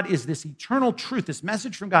Word of God is this eternal truth, this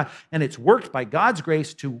message from God, and it's worked by God's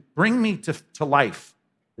grace to bring me to life.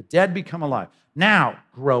 The dead become alive. Now,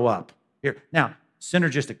 grow up. Here. Now,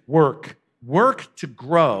 synergistic work. Work to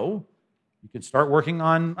grow. You can start working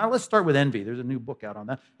on, let's start with envy. There's a new book out on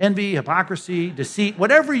that. Envy, hypocrisy, deceit,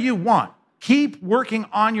 whatever you want. Keep working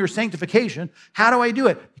on your sanctification. How do I do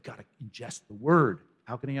it? You got to ingest the Word.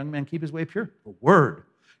 How can a young man keep his way pure? The Word.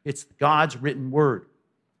 It's God's written Word.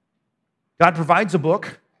 God provides a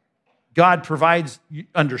book. God provides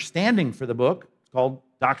understanding for the book. It's called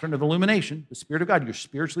Doctrine of Illumination, the Spirit of God. You're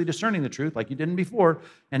spiritually discerning the truth like you didn't before.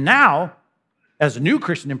 And now, as a new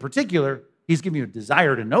Christian in particular, he's giving you a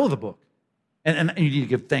desire to know the book. And you need to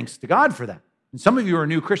give thanks to God for that. And some of you are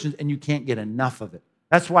new Christians and you can't get enough of it.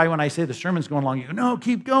 That's why when I say the sermon's going along, you go, no,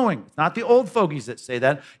 keep going. It's not the old fogies that say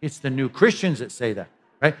that. It's the new Christians that say that,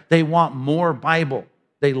 right? They want more Bible.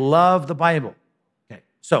 They love the Bible. Okay,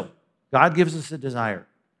 so God gives us a desire.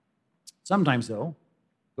 Sometimes, though,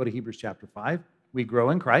 go to Hebrews chapter 5, we grow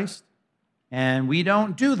in Christ, and we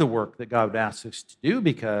don't do the work that God asks us to do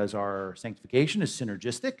because our sanctification is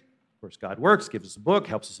synergistic. Of course, God works, gives us a book,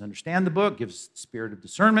 helps us understand the book, gives us the spirit of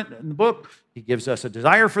discernment in the book. He gives us a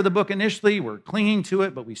desire for the book initially. We're clinging to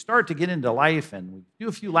it, but we start to get into life, and we do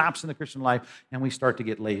a few laps in the Christian life, and we start to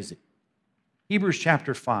get lazy. Hebrews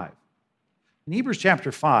chapter 5. In Hebrews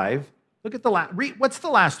chapter 5, look at what's the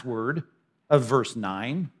last word of verse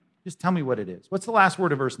 9? Just tell me what it is. What's the last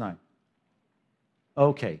word of verse 9?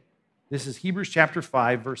 Okay, this is Hebrews chapter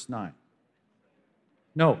 5, verse 9.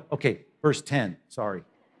 No, okay, verse 10, sorry.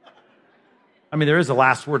 I mean, there is a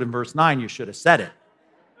last word in verse 9. You should have said it,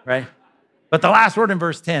 right? But the last word in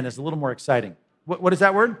verse 10 is a little more exciting. What is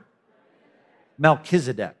that word?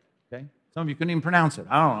 Melchizedek, okay? Some of you couldn't even pronounce it.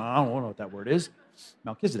 I don't know what that word is.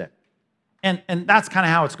 Melchizedek. And that's kind of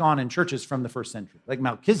how it's gone in churches from the first century. Like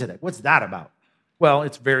Melchizedek, what's that about? Well,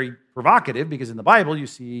 it's very provocative because in the Bible, you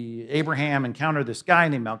see Abraham encounter this guy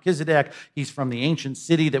named Melchizedek. He's from the ancient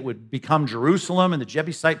city that would become Jerusalem in the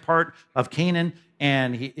Jebusite part of Canaan.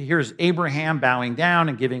 And here's Abraham bowing down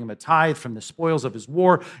and giving him a tithe from the spoils of his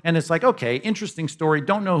war. And it's like, okay, interesting story.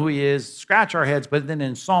 Don't know who he is. Scratch our heads. But then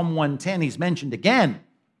in Psalm 110, he's mentioned again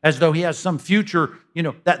as though he has some future,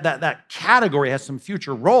 that category has some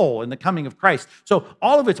future role in the coming of Christ. So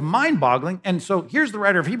all of it's mind-boggling. And so here's the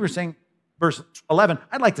writer of Hebrews saying, verse 11,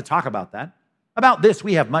 I'd like to talk about that. About this,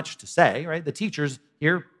 we have much to say, right? The teachers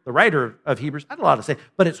here, the writer of Hebrews, had a lot to say,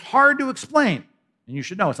 but it's hard to explain. And you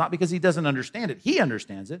should know, it's not because he doesn't understand it. He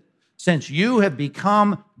understands it. Since you have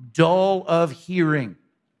become dull of hearing.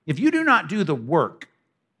 If you do not do the work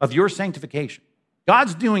of your sanctification,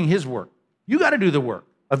 God's doing his work. You got to do the work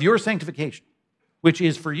of your sanctification, which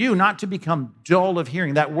is for you not to become dull of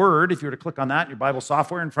hearing. That word, if you were to click on that, your Bible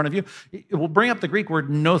software in front of you, it will bring up the Greek word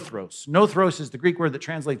nothros. Nothros is the Greek word that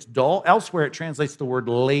translates dull. Elsewhere, it translates the word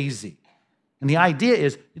lazy. And the idea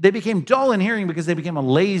is they became dull in hearing because they became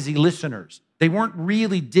lazy listeners. They weren't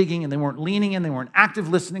really digging and they weren't leaning in. They weren't active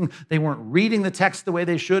listening. They weren't reading the text the way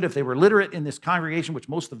they should if they were literate in this congregation, which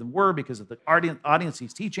most of them were because of the audience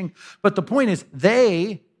he's teaching. But the point is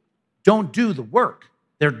they don't do the work.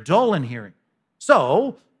 They're dull in hearing.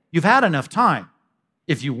 So you've had enough time.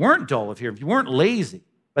 If you weren't dull of hearing, if you weren't lazy,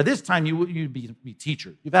 by this time you'd be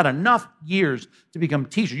teachers. You've had enough years to become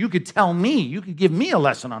teacher. You could tell me, you could give me a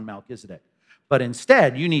lesson on Melchizedek. But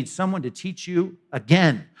instead, you need someone to teach you,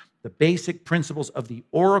 again, the basic principles of the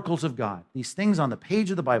oracles of God, these things on the page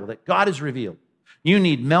of the Bible that God has revealed. You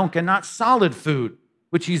need milk and not solid food,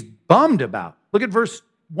 which he's bummed about. Look at verse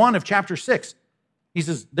 1 of chapter 6. He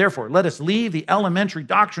says, therefore, let us leave the elementary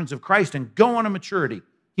doctrines of Christ and go on to maturity.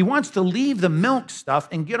 He wants to leave the milk stuff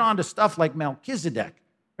and get on to stuff like Melchizedek.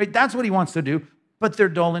 Right? That's what he wants to do, but they're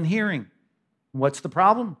dull in hearing. What's the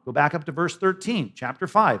problem? Go back up to verse 13, chapter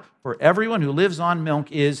 5. For everyone who lives on milk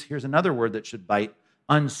is, here's another word that should bite,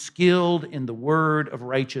 unskilled in the word of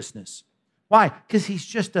righteousness. Why? Because he's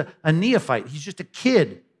just a neophyte. He's just a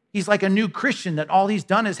kid. He's like a new Christian that all he's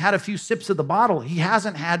done is had a few sips of the bottle. He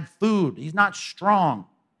hasn't had food. He's not strong.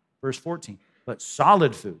 Verse 14, but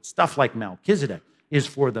solid food, stuff like Melchizedek, is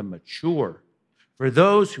for the mature, for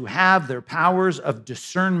those who have their powers of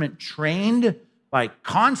discernment trained by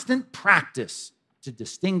constant practice to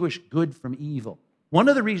distinguish good from evil. One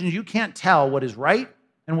of the reasons you can't tell what is right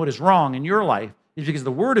and what is wrong in your life is because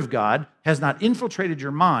the Word of God has not infiltrated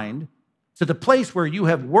your mind to the place where you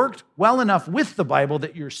have worked well enough with the Bible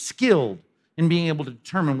that you're skilled in being able to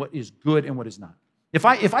determine what is good and what is not. If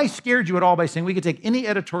I scared you at all by saying we could take any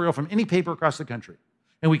editorial from any paper across the country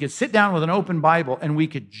and we could sit down with an open Bible and we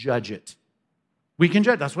could judge it. We can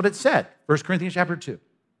judge. That's what it said, 1 Corinthians chapter 2.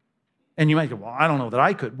 And you might go, well, I don't know that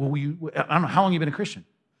I could. Well, I don't know, how long have you been a Christian?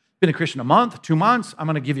 Been a Christian a month, 2 months? I'm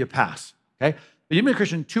going to give you a pass, okay? But you've been a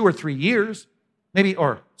Christian 2 or 3 years, maybe,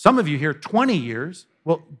 or some of you here, 20 years.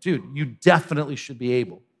 Well, dude, you definitely should be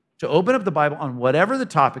able to open up the Bible on whatever the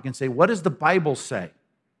topic and say, what does the Bible say?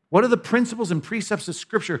 What are the principles and precepts of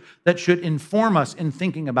Scripture that should inform us in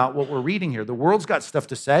thinking about what we're reading here? The world's got stuff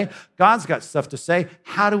to say. God's got stuff to say.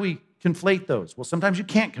 How do we conflate those? Well, sometimes you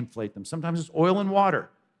can't conflate them. Sometimes it's oil and water.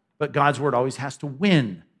 But God's word always has to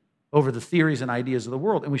win over the theories and ideas of the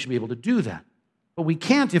world, and we should be able to do that. But we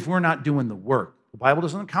can't if we're not doing the work. The Bible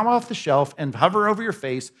doesn't come off the shelf and hover over your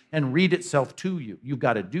face and read itself to you. You've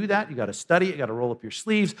got to do that. You've got to study it. You've got to roll up your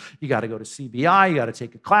sleeves. You've got to go to CBI. You've got to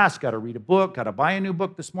take a class. You've got to read a book. Got to buy a new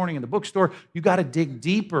book this morning in the bookstore. You've got to dig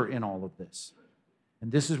deeper in all of this.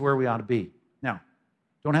 And this is where we ought to be. Now,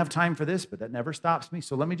 don't have time for this, but that never stops me.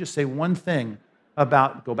 So let me just say one thing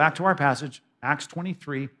about, go back to our passage, Acts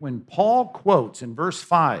 23, when Paul quotes in verse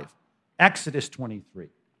 5, Exodus 23.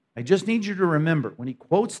 I just need you to remember, when he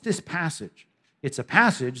quotes this passage, it's a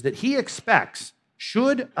passage that he expects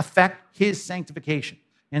should affect his sanctification.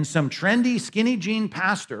 And some trendy, skinny jean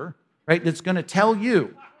pastor right, that's going to tell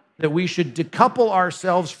you that we should decouple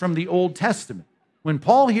ourselves from the Old Testament. When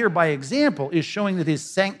Paul here, by example, is showing that his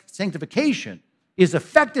sanctification is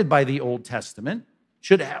affected by the Old Testament,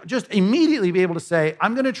 should just immediately be able to say,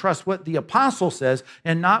 I'm going to trust what the apostle says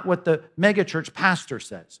and not what the megachurch pastor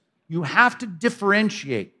says. You have to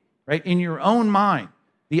differentiate, right, in your own mind,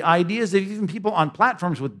 the ideas of even people on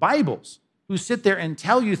platforms with Bibles who sit there and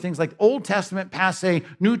tell you things like Old Testament passe,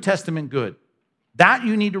 New Testament good. That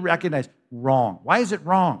you need to recognize wrong. Why is it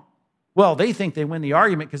wrong? Well, they think they win the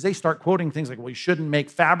argument because they start quoting things like, well, you shouldn't make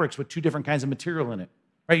fabrics with two different kinds of material in it.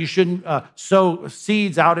 Right? You shouldn't sow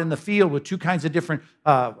seeds out in the field with two kinds of different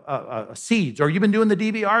seeds. Or you've been doing the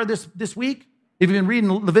DBR this week? Have you been reading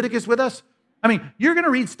Leviticus with us? I mean, you're going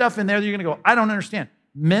to read stuff in there that you're going to go, I don't understand.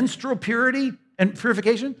 Menstrual purity and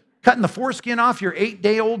purification? Cutting the foreskin off your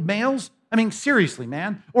 8-day-old males? I mean, seriously,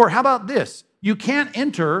 man. Or how about this? You can't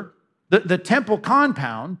enter the temple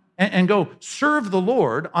compound and go serve the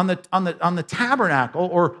Lord on the tabernacle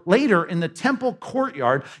or later in the temple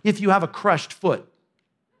courtyard if you have a crushed foot.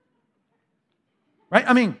 Right?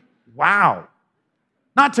 I mean, wow.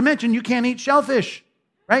 Not to mention you can't eat shellfish,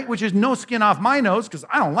 right? Which is no skin off my nose because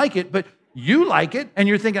I don't like it, but you like it, and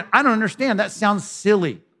you're thinking, I don't understand. That sounds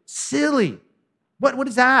silly. Silly. What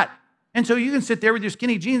is that? And so you can sit there with your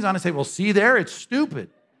skinny jeans on and say, well, see there, it's stupid,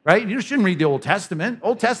 right? You shouldn't read the Old Testament.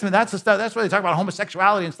 Old Testament, that's the stuff, that's why they talk about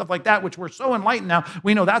homosexuality and stuff like that, which we're so enlightened now,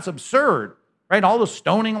 we know that's absurd, right? All the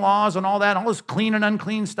stoning laws and all that, all this clean and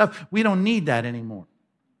unclean stuff, we don't need that anymore.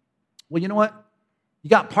 Well, you know what? You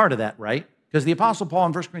got part of that, right? Because the Apostle Paul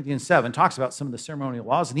in 1 Corinthians 7 talks about some of the ceremonial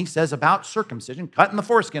laws, and he says about circumcision, cutting the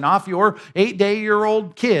foreskin off your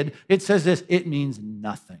 8-day-old kid, it says this, it means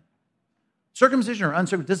nothing. Circumcision or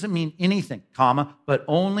uncircumcision doesn't mean anything, but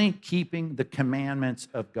only keeping the commandments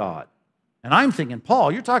of God. And I'm thinking,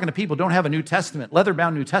 Paul, you're talking to people who don't have a New Testament,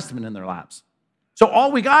 leather-bound New Testament in their laps. So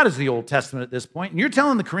all we got is the Old Testament at this point. And you're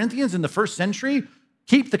telling the Corinthians in the first century,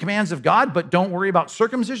 keep the commands of God, but don't worry about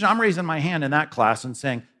circumcision? I'm raising my hand in that class and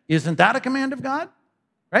saying, isn't that a command of God?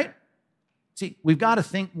 Right? See, we've got to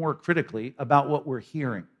think more critically about what we're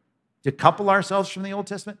hearing. Decouple ourselves from the Old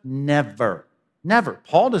Testament? Never. Never.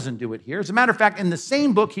 Paul doesn't do it here. As a matter of fact, in the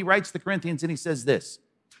same book, he writes to the Corinthians and he says this,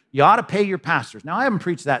 you ought to pay your pastors. Now, I haven't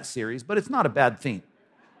preached that series, but it's not a bad theme.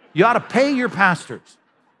 You ought to pay your pastors.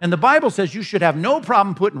 And the Bible says you should have no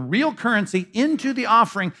problem putting real currency into the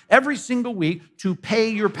offering every single week to pay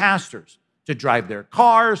your pastors, to drive their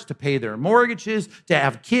cars, to pay their mortgages, to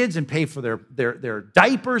have kids and pay for their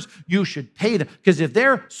diapers. You should pay them. Because if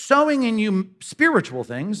they're sowing in you spiritual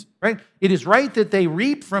things, right, it is right that they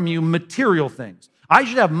reap from you material things. I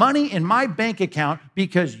should have money in my bank account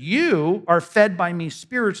because you are fed by me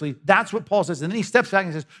spiritually. That's what Paul says. And then he steps back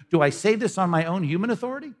and says, do I say this on my own human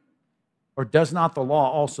authority? Or does not the law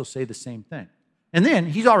also say the same thing? And then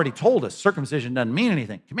he's already told us circumcision doesn't mean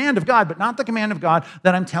anything. Command of God, but not the command of God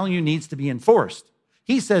that I'm telling you needs to be enforced.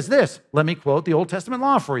 He says this, let me quote the Old Testament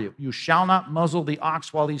law for you. You shall not muzzle the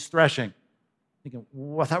ox while he's threshing. Thinking,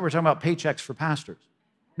 well, I thought we were talking about paychecks for pastors.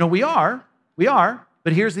 No, we are,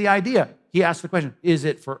 but here's the idea. He asked the question, is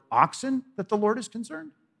it for oxen that the Lord is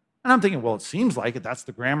concerned? And I'm thinking, well, it seems like it. That's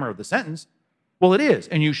the grammar of the sentence. Well, it is,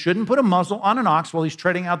 and you shouldn't put a muzzle on an ox while he's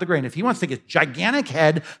treading out the grain. If he wants to get his gigantic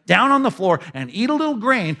head down on the floor and eat a little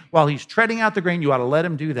grain while he's treading out the grain, you ought to let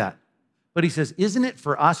him do that. But he says, isn't it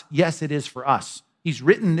for us? Yes, it is for us. He's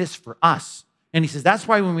written this for us. And he says, that's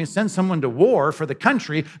why when we send someone to war for the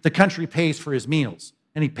country pays for his meals,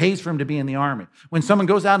 and he pays for him to be in the army. When someone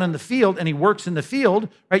goes out in the field and he works in the field,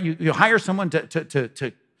 right, you hire someone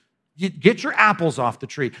to get your apples off the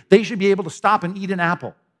tree. They should be able to stop and eat an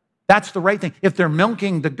apple. That's the right thing. If they're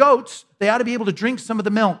milking the goats, they ought to be able to drink some of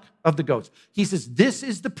the milk of the goats. He says this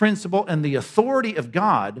is the principle, and the authority of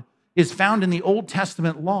God is found in the Old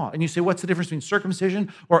Testament law. And you say, what's the difference between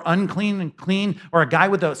circumcision or unclean and clean, or a guy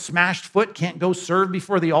with a smashed foot can't go serve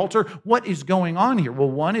before the altar? What is going on here? Well,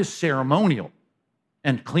 one is ceremonial,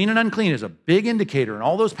 and clean and unclean is a big indicator in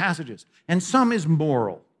all those passages, and some is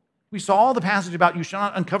moral. We saw all the passage about you shall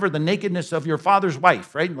not uncover the nakedness of your father's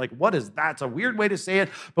wife, right? Like, what is that? It's a weird way to say it,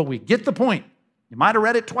 but we get the point. You might have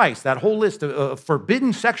read it twice, that whole list of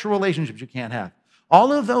forbidden sexual relationships you can't have.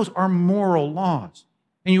 All of those are moral laws.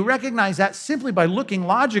 And you recognize that simply by looking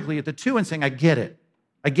logically at the two and saying, I get it.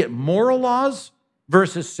 I get moral laws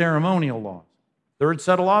versus ceremonial laws. Third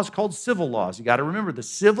set of laws called civil laws. You got to remember the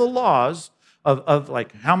civil laws of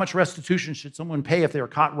like how much restitution should someone pay if they were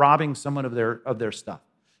caught robbing someone of their stuff.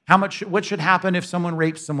 What should happen if someone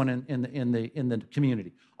rapes someone in the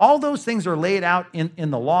community? All those things are laid out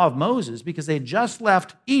in the law of Moses because they had just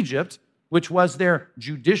left Egypt which was their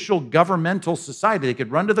judicial governmental society. They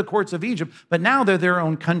could run to the courts of Egypt, but now they're their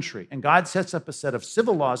own country. And God sets up a set of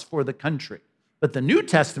civil laws for the country. But the New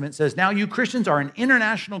Testament says now you Christians are an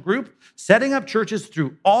international group setting up churches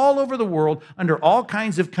through all over the world under all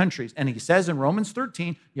kinds of countries. And he says in Romans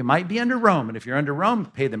 13, you might be under Rome. And if you're under Rome,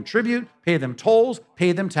 pay them tribute, pay them tolls,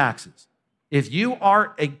 pay them taxes. If you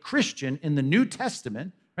are a Christian in the New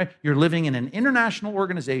Testament, right, you're living in an international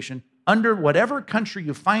organization under whatever country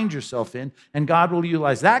you find yourself in, and God will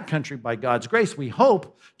utilize that country by God's grace, we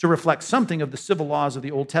hope, to reflect something of the civil laws of the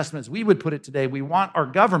Old Testament. As we would put it today, we want our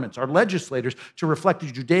governments, our legislators, to reflect the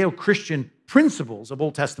Judeo-Christian principles of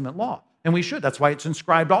Old Testament law. And we should. That's why it's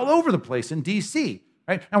inscribed all over the place in D.C.,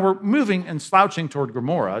 right? And we're moving and slouching toward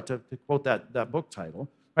Gomorrah, to quote that book title,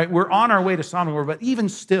 right? We're on our way to Sodom and Gomorrah, but even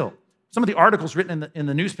still, some of the articles written in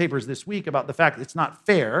the newspapers this week about the fact that it's not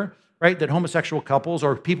fair, right, that homosexual couples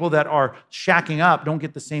or people that are shacking up don't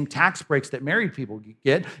get the same tax breaks that married people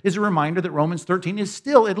get, is a reminder that Romans 13 is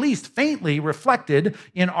still at least faintly reflected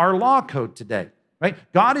in our law code today, right?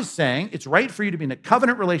 God is saying it's right for you to be in a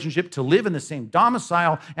covenant relationship, to live in the same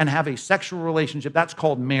domicile and have a sexual relationship. That's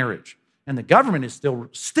called marriage. And the government is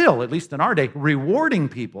still, at least in our day, rewarding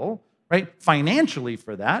people, right, financially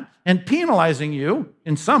for that, and penalizing you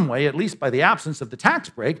in some way, at least by the absence of the tax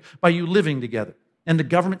break, by you living together. And the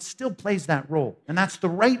government still plays that role. And that's the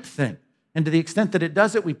right thing. And to the extent that it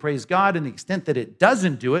does it, we praise God. And the extent that it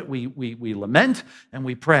doesn't do it, we lament and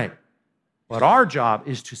we pray. But our job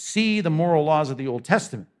is to see the moral laws of the Old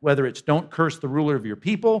Testament, whether it's don't curse the ruler of your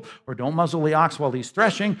people, or don't muzzle the ox while he's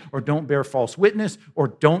threshing, or don't bear false witness, or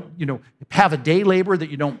don't, have a day labor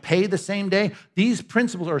that you don't pay the same day. These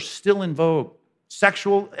principles are still in vogue.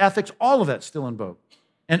 Sexual ethics, all of that's still in vogue.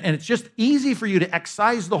 And it's just easy for you to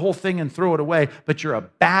excise the whole thing and throw it away, but you're a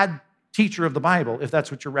bad teacher of the Bible if that's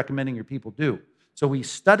what you're recommending your people do. So we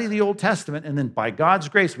study the Old Testament, and then by God's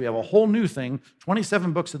grace, we have a whole new thing,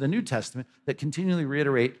 27 books of the New Testament, that continually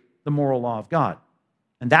reiterate the moral law of God.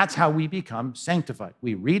 And that's how we become sanctified.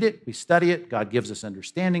 We read it, we study it, God gives us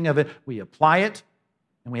understanding of it, we apply it,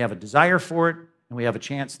 and we have a desire for it, and we have a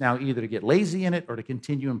chance now either to get lazy in it or to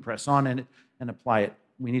continue and press on in it and apply it.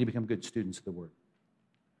 We need to become good students of the Word.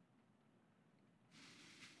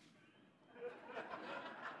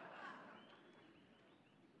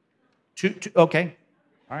 Okay,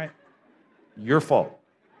 all right, your fault.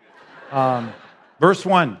 Verse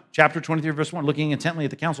 1, chapter 23, verse 1, looking intently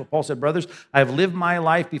at the council, Paul said, brothers, I have lived my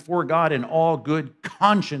life before God in all good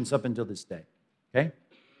conscience up until this day, okay?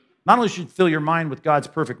 Not only should you fill your mind with God's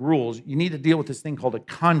perfect rules, you need to deal with this thing called a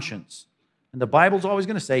conscience. And the Bible's always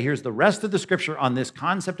going to say, here's the rest of the scripture on this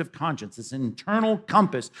concept of conscience, this internal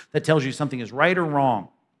compass that tells you something is right or wrong,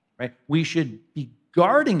 right? We should be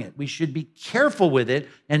guarding it. We should be careful with it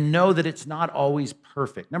and know that it's not always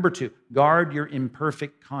perfect. Number 2, guard your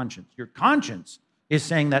imperfect conscience. Your conscience is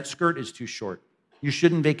saying that skirt is too short. You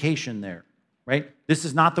shouldn't vacation there, right? This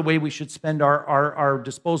is not the way we should spend our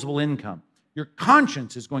disposable income. Your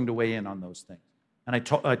conscience is going to weigh in on those things. And I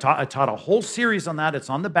taught a whole series on that. It's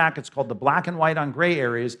on the back. It's called the black and white on gray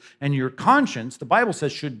areas. And your conscience, the Bible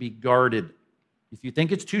says, should be guarded. If you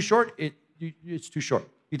think it's too short, it's too short.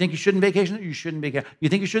 You think you shouldn't vacation? You shouldn't vacation. You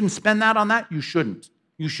think you shouldn't spend that on that? You shouldn't.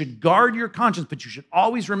 You should guard your conscience, but you should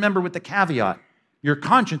always remember with the caveat, your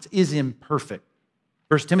conscience is imperfect.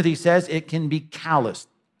 1 Timothy says it can be calloused.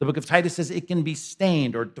 The book of Titus says it can be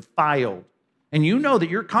stained or defiled. And you know that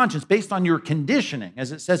your conscience, based on your conditioning,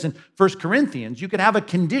 as it says in 1 Corinthians, you could have a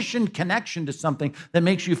conditioned connection to something that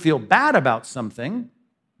makes you feel bad about something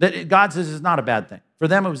that God says is not a bad thing. For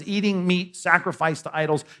them, it was eating meat sacrificed to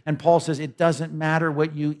idols. And Paul says it doesn't matter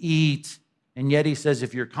what you eat. And yet he says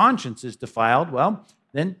if your conscience is defiled, well,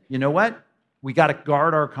 then you know what? We got to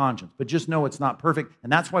guard our conscience. But just know it's not perfect.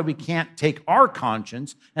 And that's why we can't take our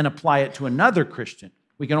conscience and apply it to another Christian.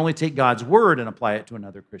 We can only take God's word and apply it to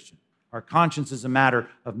another Christian. Our conscience is a matter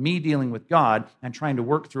of me dealing with God and trying to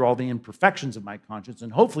work through all the imperfections of my conscience.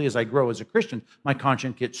 And hopefully as I grow as a Christian, my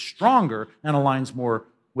conscience gets stronger and aligns more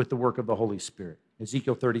with the work of the Holy Spirit.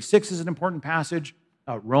 Ezekiel 36 is an important passage.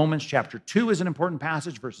 Romans chapter 2 is an important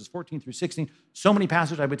passage, verses 14 through 16. So many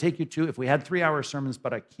passages I would take you to if we had 3-hour sermons,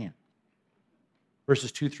 but I can't.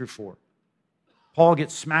 Verses 2 through 4. Paul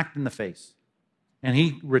gets smacked in the face, and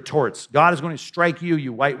he retorts, God is going to strike you,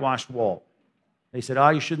 you whitewashed wall. They said,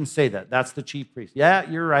 you shouldn't say that. That's the chief priest. Yeah,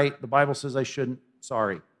 you're right. The Bible says I shouldn't.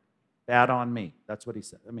 Sorry. Bad on me. That's what he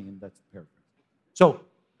said. I mean, that's the paraphrase. So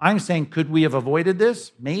I'm saying, could we have avoided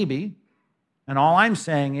this? Maybe. And all I'm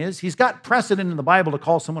saying is, he's got precedent in the Bible to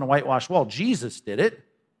call someone a whitewashed wall. Jesus did it.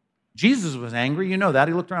 Jesus was angry. You know that.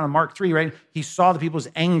 He looked around in Mark 3, right? He saw the people was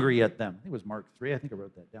angry at them. I think it was Mark 3. I think I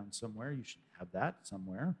wrote that down somewhere. You should have that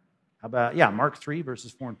somewhere. How about, Mark 3,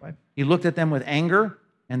 verses 4 and 5. He looked at them with anger,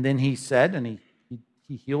 and then he said, and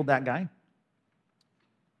he healed that guy.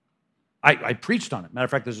 I preached on it. Matter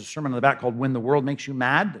of fact, there's a sermon on the back called When the World Makes You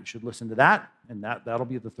Mad. You should listen to that, and that'll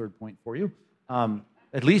be the third point for you.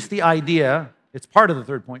 At least the idea, it's part of the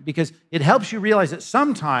third point, because it helps you realize that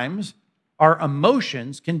sometimes our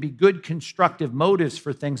emotions can be good, constructive motives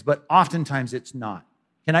for things, but oftentimes it's not.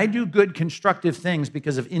 Can I do good, constructive things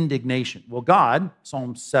because of indignation? Well, God,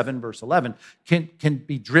 Psalm 7, verse 11, can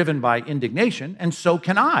be driven by indignation, and so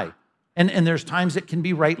can I. And there's times it can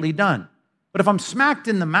be rightly done. But if I'm smacked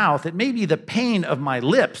in the mouth, it may be the pain of my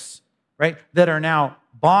lips, right, that are now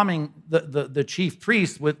bombing the chief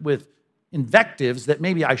priest with invectives that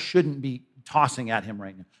maybe I shouldn't be tossing at him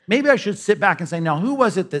right now. Maybe I should sit back and say, now, who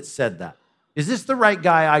was it that said that? Is this the right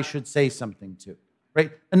guy I should say something to?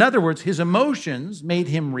 Right? In other words, his emotions made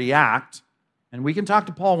him react. And we can talk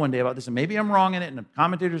to Paul one day about this, and maybe I'm wrong in it, and the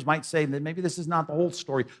commentators might say that maybe this is not the whole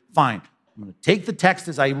story. Fine. I'm going to take the text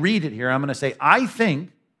as I read it here. I'm going to say, I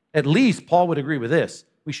think, at least Paul would agree with this,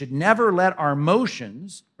 we should never let our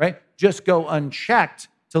emotions, right, just go unchecked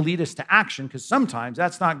to lead us to action, because sometimes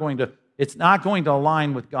it's not going to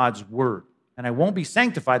align with God's word. And I won't be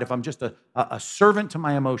sanctified if I'm just a servant to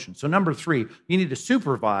my emotions. So number 3, you need to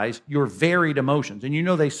supervise your varied emotions. And you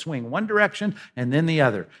know they swing one direction and then the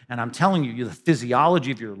other. And I'm telling you, the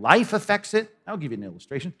physiology of your life affects it. I'll give you an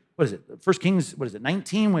illustration. What is it? 1 Kings,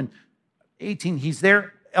 19, when 18, he's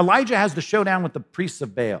there. Elijah has the showdown with the priests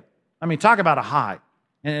of Baal. I mean, talk about a high.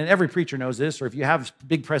 And every preacher knows this, or if you have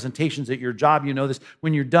big presentations at your job, you know this.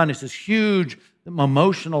 When you're done, it's this huge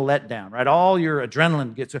emotional letdown, right? All your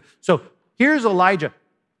adrenaline gets... So here's Elijah,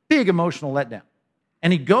 big emotional letdown.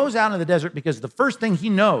 And he goes out in the desert because the first thing he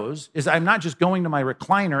knows is I'm not just going to my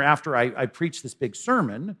recliner after I preach this big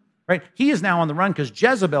sermon, right? He is now on the run because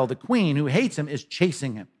Jezebel, the queen who hates him, is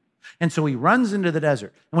chasing him. And so he runs into the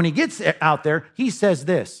desert. And when he gets out there, he says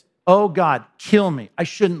this, oh God, kill me. I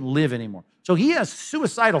shouldn't live anymore. So he has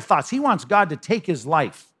suicidal thoughts. He wants God to take his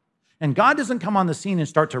life. And God doesn't come on the scene and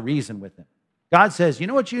start to reason with him. God says, you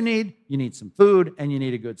know what you need? You need some food and you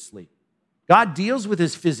need a good sleep. God deals with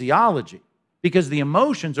his physiology because the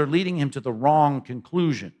emotions are leading him to the wrong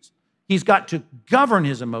conclusions. He's got to govern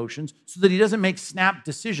his emotions so that he doesn't make snap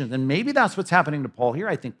decisions. And maybe that's what's happening to Paul here.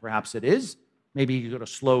 I think perhaps it is. Maybe he could have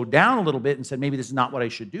slowed down a little bit and said, maybe this is not what I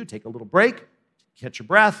should do. Take a little break, catch your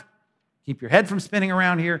breath, keep your head from spinning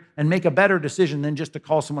around here, and make a better decision than just to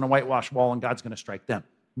call someone a whitewash wall and God's going to strike them.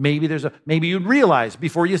 Maybe you'd realize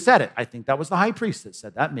before you said it. I think that was the high priest that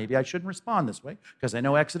said that. Maybe I shouldn't respond this way because I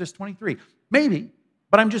know Exodus 23. Maybe,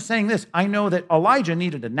 but I'm just saying this. I know that Elijah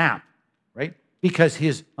needed a nap, right? Because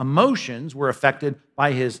his emotions were affected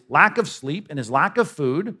by his lack of sleep and his lack of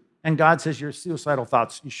food. And God says, your suicidal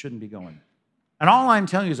thoughts, you shouldn't be going. And all I'm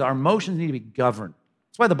telling you is our emotions need to be governed.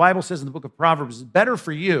 That's why the Bible says in the book of Proverbs, it's better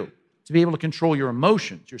for you to be able to control your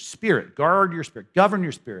emotions, your spirit, guard your spirit, govern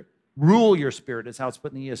your spirit, rule your spirit, is how it's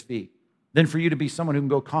put in the ESV, than for you to be someone who can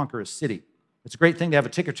go conquer a city. It's a great thing to have a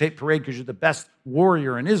ticker tape parade because you're the best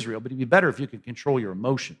warrior in Israel, but it'd be better if you could control your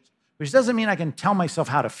emotions, which doesn't mean I can tell myself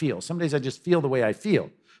how to feel. Some days I just feel the way I feel,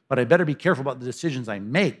 but I better be careful about the decisions I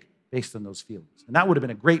make based on those feelings. And that would have been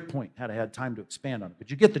a great point had I had time to expand on it, but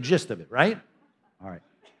you get the gist of it, right? All right.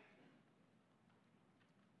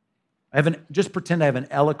 Just pretend I have an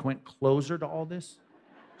eloquent closer to all this.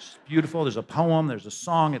 It's beautiful. There's a poem. There's a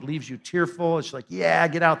song. It leaves you tearful. It's like, yeah,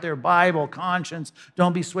 get out there. Bible, conscience.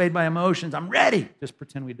 Don't be swayed by emotions. I'm ready. Just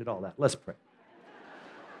pretend we did all that. Let's pray.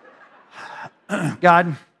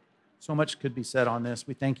 God, so much could be said on this.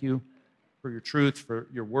 We thank you for your truth, for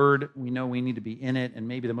your word. We know we need to be in it. And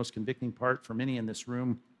maybe the most convicting part for many in this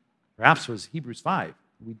room perhaps was Hebrews 5.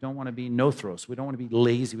 We don't want to be nothros. We don't want to be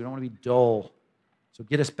lazy. We don't want to be dull. So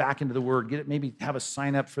get us back into the Word. Maybe have us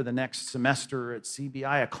sign up for the next semester at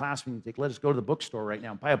CBI, a class we need to take. Let us go to the bookstore right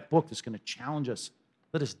now and buy a book that's going to challenge us.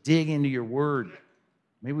 Let us dig into your Word.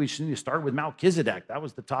 Maybe we should need to start with Melchizedek. That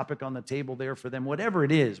was the topic on the table there for them. Whatever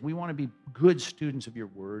it is, we want to be good students of your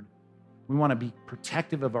Word. We want to be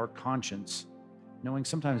protective of our conscience, knowing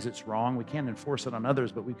sometimes it's wrong. We can't enforce it on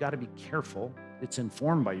others, but we've got to be careful. It's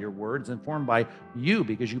informed by your Word. It's informed by you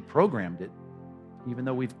because you programmed it. Even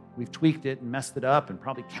though we've tweaked it and messed it up and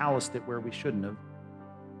probably calloused it where we shouldn't have.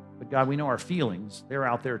 But God, we know our feelings. They're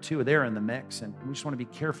out there too. They're in the mix. And we just want to be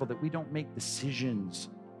careful that we don't make decisions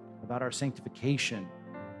about our sanctification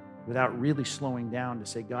without really slowing down to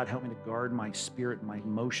say, God, help me to guard my spirit and my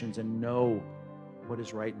emotions and know what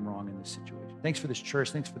is right and wrong in this situation. Thanks for this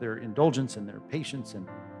church. Thanks for their indulgence and their patience and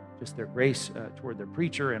just their grace toward their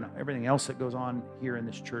preacher and everything else that goes on here in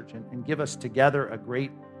this church, and give us together a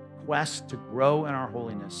great quest to grow in our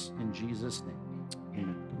holiness in Jesus' name.